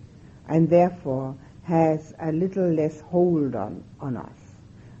 and therefore has a little less hold on us,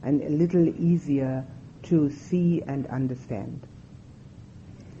 and a little easier to see and understand.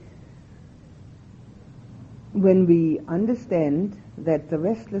 When we understand that the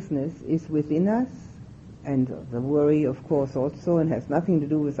restlessness is within us, and the worry, of course, also, and has nothing to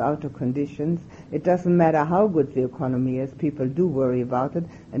do with outer conditions. It doesn't matter how good the economy is, people do worry about it,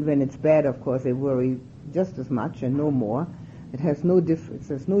 and when it's bad, of course, they worry just as much and no more. It has no difference.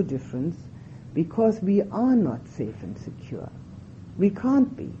 There's no difference, because we are not safe and secure. We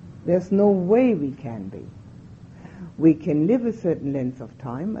can't be. There's no way we can be. We can live a certain length of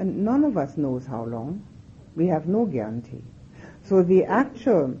time, and none of us knows how long. We have no guarantee. So the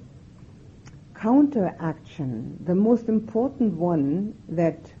actual counteraction, the most important one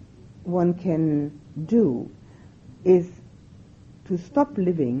that one can do, is to stop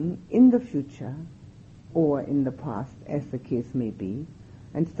living in the future or in the past, as the case may be,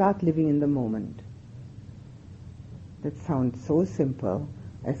 and start living in the moment. That sounds so simple,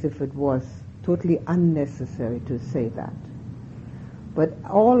 as if it was totally unnecessary to say that. But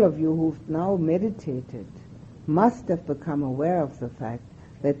all of you who've now meditated must have become aware of the fact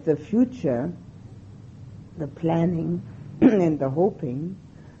that the future, the planning and the hoping,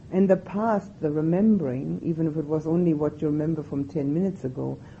 and the past, the remembering, even if it was only what you remember from 10 minutes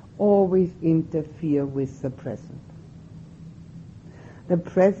ago, always interfere with the present. The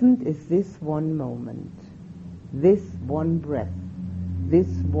present is this one moment, this one breath, this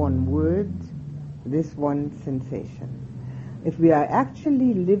one word, this one sensation. If we are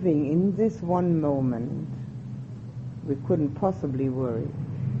actually living in this one moment, we couldn't possibly worry.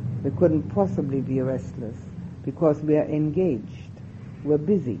 We couldn't possibly be restless, because we are engaged. We're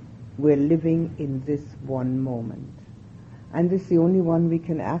busy. We're living in this one moment. And this is the only one we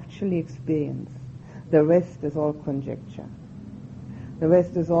can actually experience. The rest is all conjecture. The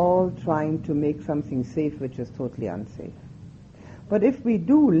rest is all trying to make something safe which is totally unsafe. But if we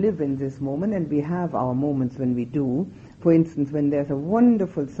do live in this moment, and we have our moments when we do, for instance, when there's a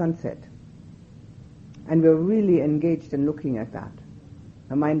wonderful sunset, and we're really engaged in looking at that,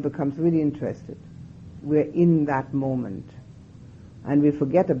 the mind becomes really interested. We're in that moment. And we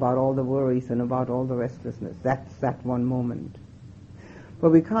forget about all the worries and about all the restlessness. That's that one moment.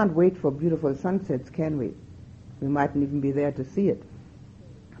 But we can't wait for beautiful sunsets, can we? We mightn't even be there to see it.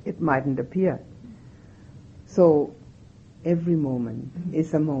 It mightn't appear. So every moment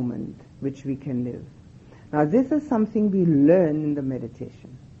is a moment which we can live. Now this is something we learn in the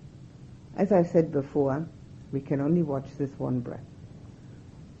meditation. As I said before, we can only watch this one breath.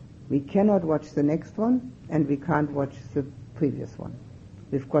 We cannot watch the next one, and we can't watch the previous one.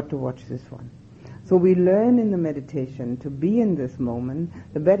 We've got to watch this one. So we learn in the meditation to be in this moment.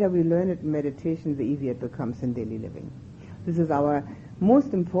 The better we learn it in meditation, the easier it becomes in daily living. This is our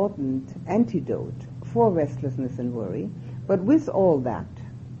most important antidote for restlessness and worry. But with all that,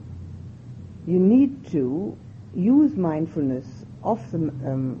 you need to use mindfulness of the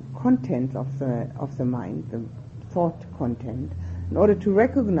content of the mind, the thought content, in order to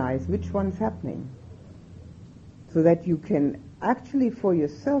recognize which one's happening, so that you can actually for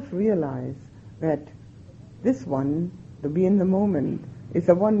yourself realize that this one, to be in the moment, is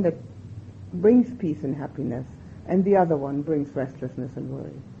the one that brings peace and happiness, and the other one brings restlessness and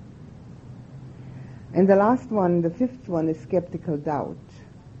worry. And the last one, the fifth one, is skeptical doubt.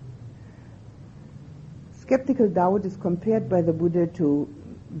 Skeptical doubt is compared by the Buddha to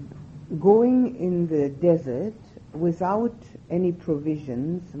going in the desert without any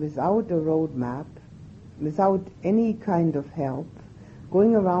provisions, without a road map, without any kind of help,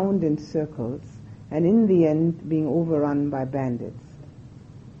 going around in circles, and in the end being overrun by bandits.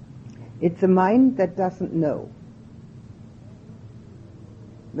 It's a mind that doesn't know.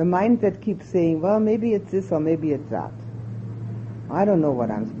 The mind that keeps saying, well, maybe it's this or maybe it's that. I don't know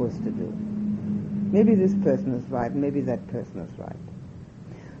what I'm supposed to do. Maybe this person is right, maybe that person is right.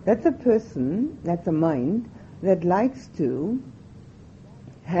 That's a person, that's a mind that likes to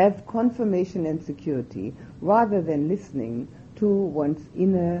have confirmation and security rather than listening to one's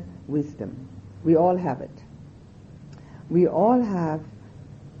inner wisdom. We all have it. We all have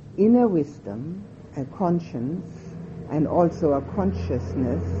inner wisdom, a conscience, and also a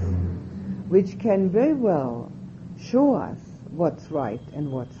consciousness which can very well show us what's right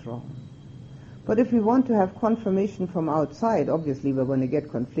and what's wrong. But if we want to have confirmation from outside, obviously we're going to get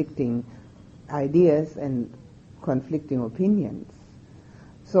conflicting ideas and conflicting opinions.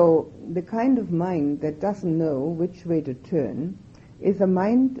 So the kind of mind that doesn't know which way to turn is a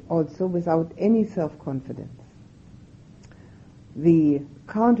mind also without any self-confidence. The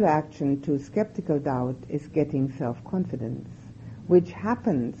counteraction to skeptical doubt is getting self-confidence, which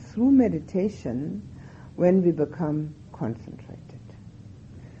happens through meditation when we become concentrated.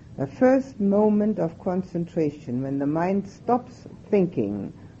 The first moment of concentration, when the mind stops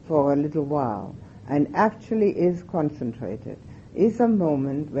thinking for a little while and actually is concentrated, is a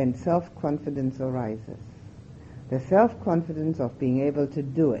moment when self-confidence arises. The self-confidence of being able to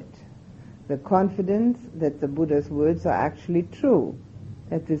do it. The confidence that the Buddha's words are actually true,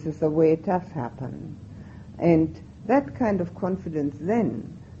 that this is the way it does happen. And that kind of confidence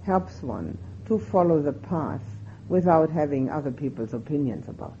then helps one to follow the path without having other people's opinions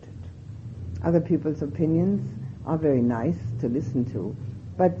about it. Other people's opinions are very nice to listen to,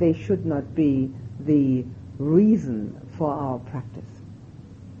 but they should not be the reason for our practice.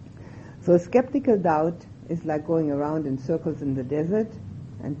 So skeptical doubt is like going around in circles in the desert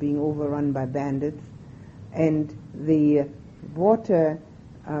and being overrun by bandits, and the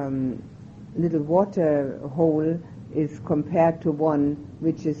little water hole is compared to one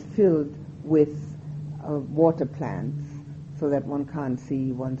which is filled with water plants, so that one can't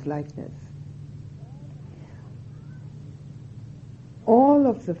see one's likeness. All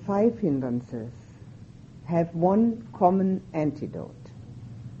of the 5 hindrances have one common antidote: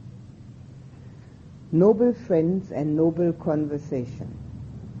 noble friends and noble conversation,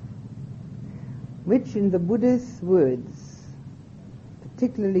 which in the Buddhist words,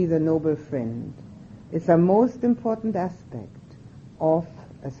 particularly the noble friend, is a most important aspect of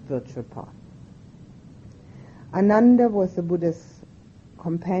a spiritual path. Ananda was the Buddha's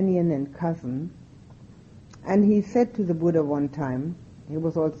companion and cousin, and he said to the Buddha one time, he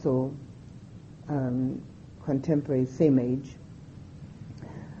was also contemporary, same age,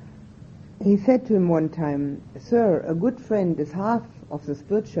 he said to him one time, "Sir, a good friend is half of the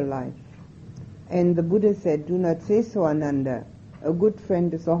spiritual life." And the Buddha said, "Do not say so, Ananda. A good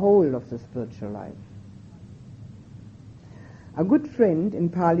friend is the whole of the spiritual life." A good friend in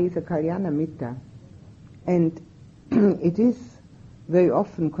Pali is a Kalyana Mitta, and it is very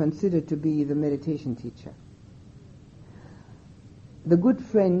often considered to be the meditation teacher. The good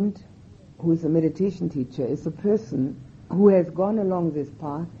friend who is a meditation teacher is a person who has gone along this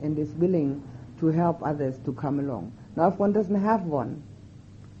path and is willing to help others to come along. Now, if one doesn't have one,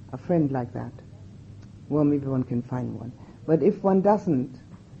 a friend like that, well, maybe one can find one. But if one doesn't,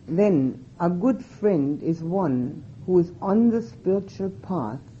 then a good friend is one who is on the spiritual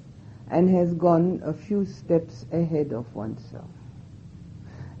path and has gone a few steps ahead of oneself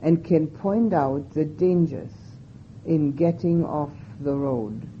and can point out the dangers in getting off the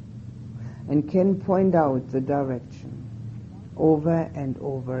road and can point out the direction over and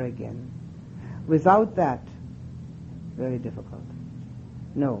over again. Without that, very difficult.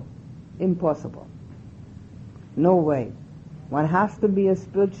 No, impossible. No way. One has to be a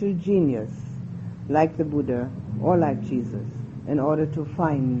spiritual genius like the Buddha or like Jesus in order to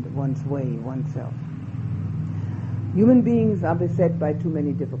find one's way, oneself. Human beings are beset by too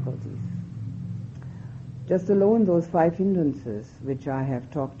many difficulties. Just alone those 5 hindrances, which I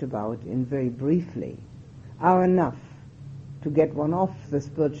have talked about in very briefly, are enough to get one off the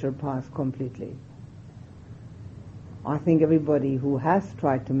spiritual path completely. I think everybody who has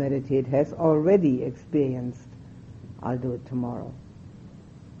tried to meditate has already experienced, I'll do it tomorrow,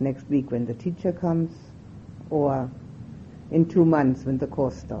 next week when the teacher comes, or in 2 months when the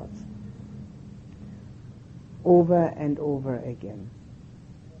course starts. Over and over again.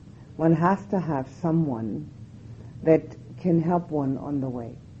 One has to have someone that can help one on the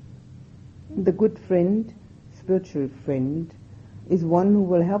way. The good friend, spiritual friend, is one who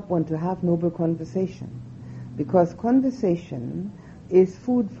will help one to have noble conversation, because conversation is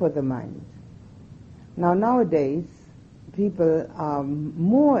food for the mind. Now, nowadays, people are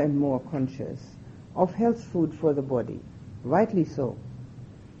more and more conscious of health food for the body, rightly so.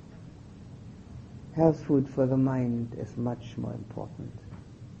 Health food for the mind is much more important.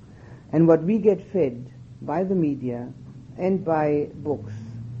 And what we get fed by the media and by books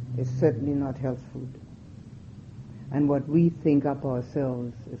is certainly not health food. And what we think up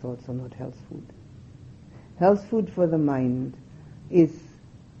ourselves is also not health food. Health food for the mind is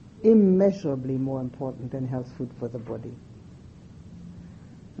immeasurably more important than health food for the body.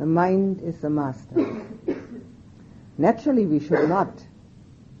 The mind is the master. Naturally, we should not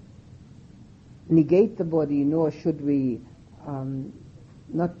negate the body, nor should we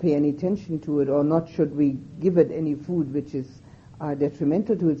not pay any attention to it, or not should we give it any food which is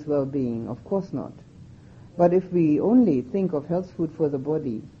detrimental to its well-being. Of course not. But if we only think of health food for the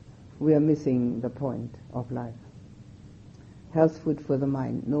body, we are missing the point of life. Health food for the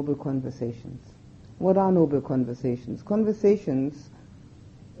mind, noble conversations. What are noble conversations? Conversations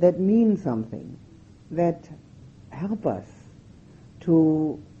that mean something, that help us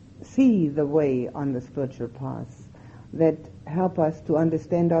to see the way on the spiritual path, that help us to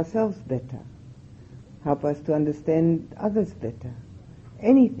understand ourselves better, help us to understand others better.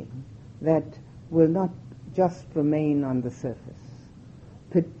 Anything that will not just remain on the surface.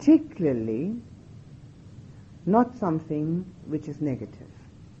 Particularly not something which is negative.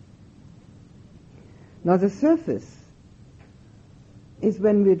 Now, the surface is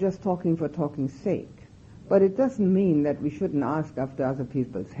when we're just talking for talking's sake. But it doesn't mean that we shouldn't ask after other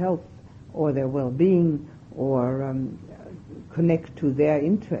people's health or their well-being or connect to their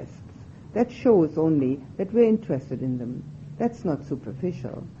interests. That shows only that we're interested in them. That's not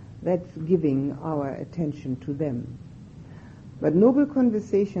superficial. That's giving our attention to them. But noble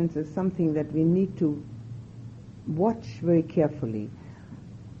conversations is something that we need to watch very carefully,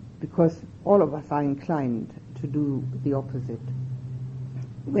 because all of us are inclined to do the opposite.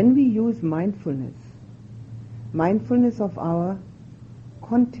 When we use mindfulness of our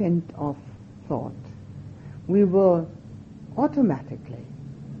content of thought, we will automatically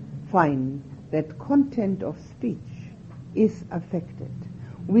find that content of speech is affected.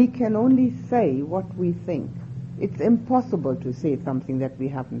 We can only say what we think. It's impossible to say something that we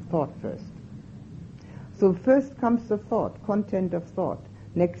haven't thought first. So first comes the thought, content of thought.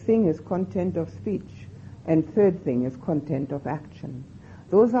 Next thing is content of speech. And third thing is content of action.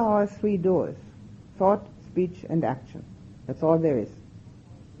 Those are our 3 doors: thought, speech, and action. That's all there is.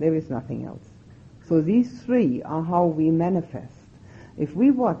 There is nothing else. So these 3 are how we manifest. If we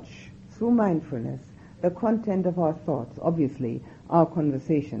watch through mindfulness the content of our thoughts, obviously our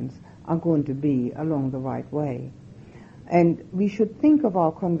conversations are going to be along the right way. And we should think of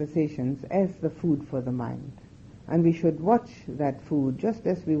our conversations as the food for the mind. And we should watch that food just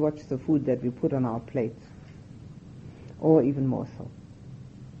as we watch the food that we put on our plates, or even more so.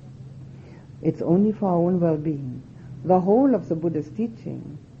 It's only for our own well-being. The whole of the Buddhist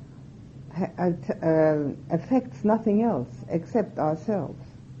teaching affects nothing else except ourselves.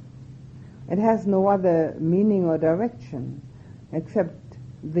 It has no other meaning or direction except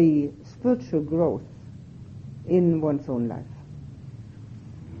the spiritual growth in one's own life.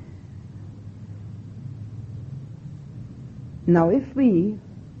 Now, if we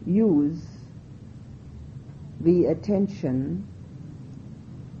use the attention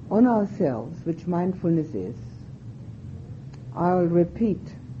on ourselves, which mindfulness is, I'll repeat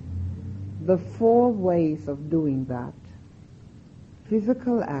the 4 ways of doing that.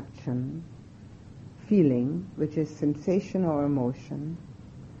 Physical action, feeling, which is sensation or emotion,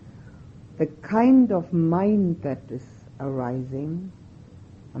 the kind of mind that is arising,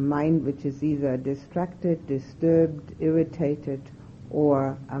 a mind which is either distracted, disturbed, irritated,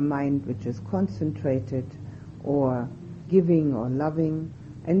 or a mind which is concentrated, or giving or loving,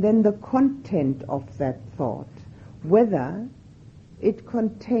 and then the content of that thought, whether it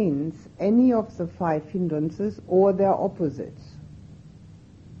contains any of the 5 hindrances or their opposites,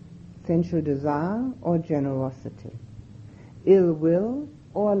 sensual desire or generosity, ill will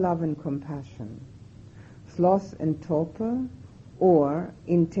or love and compassion, sloth and torpor or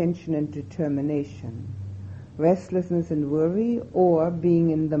intention and determination, restlessness and worry or being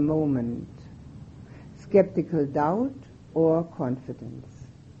in the moment, skeptical doubt or confidence.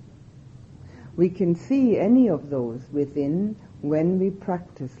 We can see any of those within when we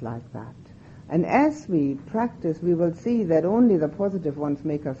practice like that. And as we practice, we will see that only the positive ones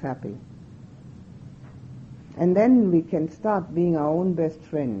make us happy. And then we can start being our own best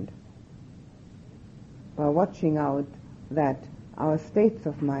friend by watching out that our states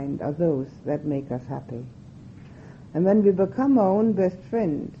of mind are those that make us happy. And when we become our own best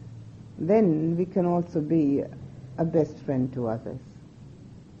friend, then we can also be a best friend to others.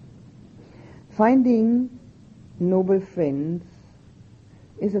 Finding noble friends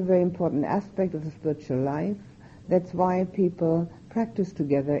is a very important aspect of the spiritual life. That's why people practice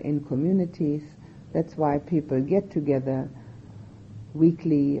together in communities. That's why people get together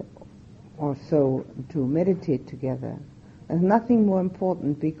weekly or so to meditate together. There's nothing more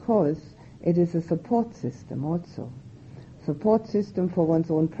important because it is a support system also. Support system for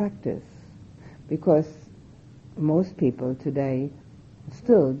one's own practice. Because most people today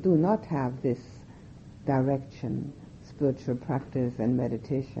still do not have this direction, spiritual practice and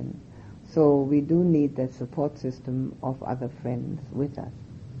meditation. So we do need that support system of other friends with us.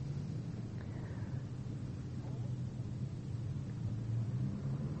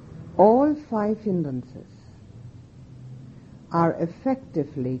 All 5 hindrances are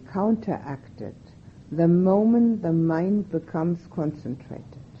effectively counteracted the moment the mind becomes concentrated.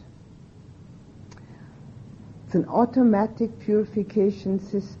 It's an automatic purification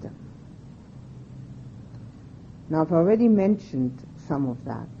system. Now, I've already mentioned some of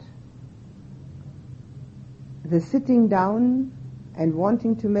that. The sitting down and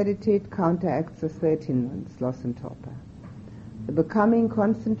wanting to meditate counteracts the 3rd hindrance, sloth and torpor. The becoming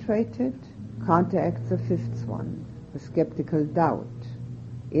concentrated counteracts the 5th one, the skeptical doubt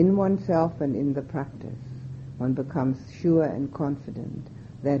in oneself and in the practice. One becomes sure and confident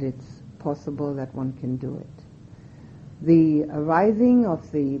that it's possible that one can do it. The arising of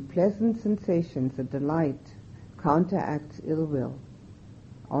the pleasant sensations, the delight, counteracts ill will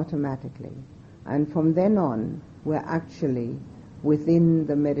automatically. And from then on, we're actually within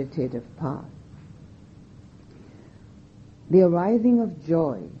the meditative path. The arising of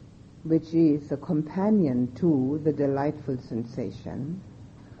joy, which is a companion to the delightful sensation,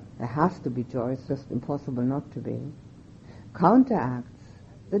 there has to be joy, it's just impossible not to be, counteracts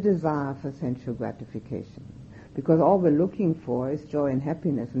the desire for sensual gratification. Because all we're looking for is joy and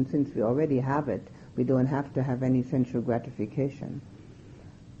happiness, and since we already have it, we don't have to have any sensual gratification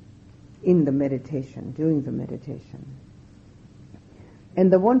in the meditation, during the meditation. And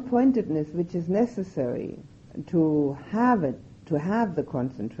the one-pointedness which is necessary to have it, to have the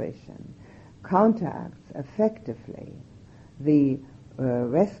concentration, counteracts effectively the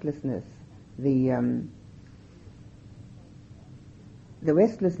restlessness, the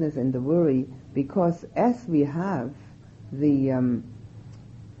restlessness and the worry, because as we have the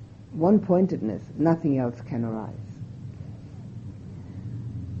one-pointedness, nothing else can arise.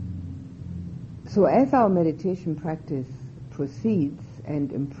 So as our meditation practice proceeds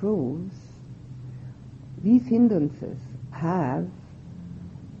and improves, these hindrances have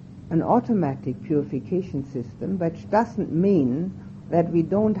an automatic purification system, which doesn't mean that we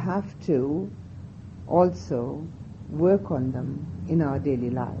don't have to also work on them in our daily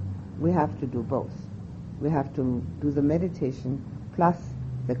life. We have to do both. We have to do the meditation plus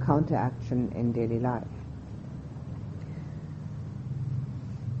the counteraction in daily life.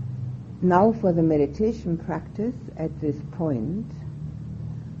 Now for the meditation practice at this point,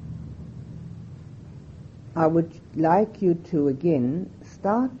 I would like you to again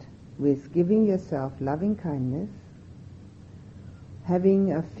start with giving yourself loving kindness,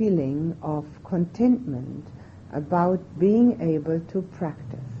 having a feeling of contentment about being able to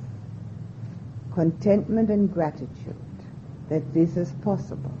practice, contentment and gratitude that this is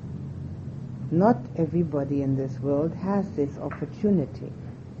possible. Not everybody in this world has this opportunity.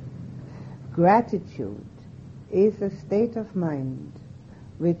 Gratitude is a state of mind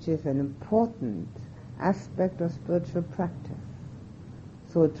which is an important aspect of spiritual practice.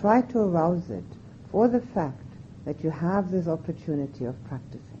 So try to arouse it for the fact that you have this opportunity of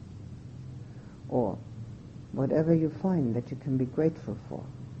practicing, or whatever you find that you can be grateful for.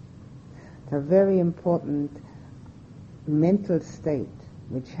 It's a very important mental state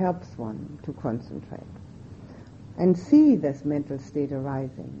which helps one to concentrate. And see this mental state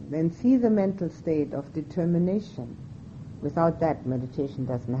arising. Then see the mental state of determination. Without that, meditation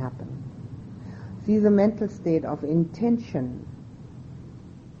doesn't happen. See the mental state of intention.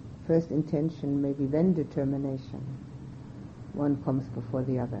 First intention, maybe then determination. One comes before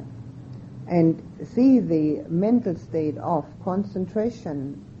the other. And see the mental state of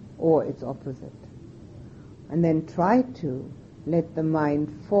concentration or its opposite. And then try to let the mind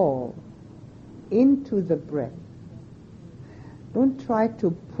fall into the breath. Don't try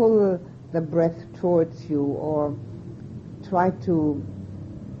to pull the breath towards you or try to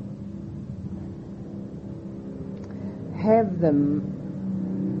have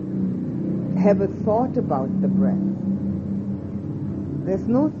a thought about the breath. There's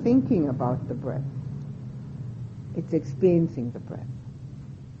no thinking about the breath. It's experiencing the breath.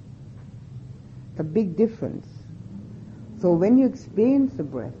 It's a big difference. So when you experience the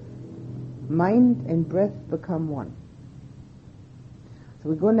breath, mind and breath become one. So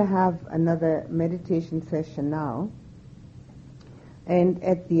we're going to have another meditation session now, and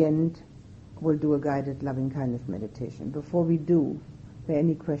at the end we'll do a guided loving kindness meditation. Before we do, are there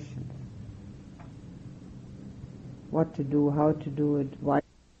any questions? What to do, how to do it, why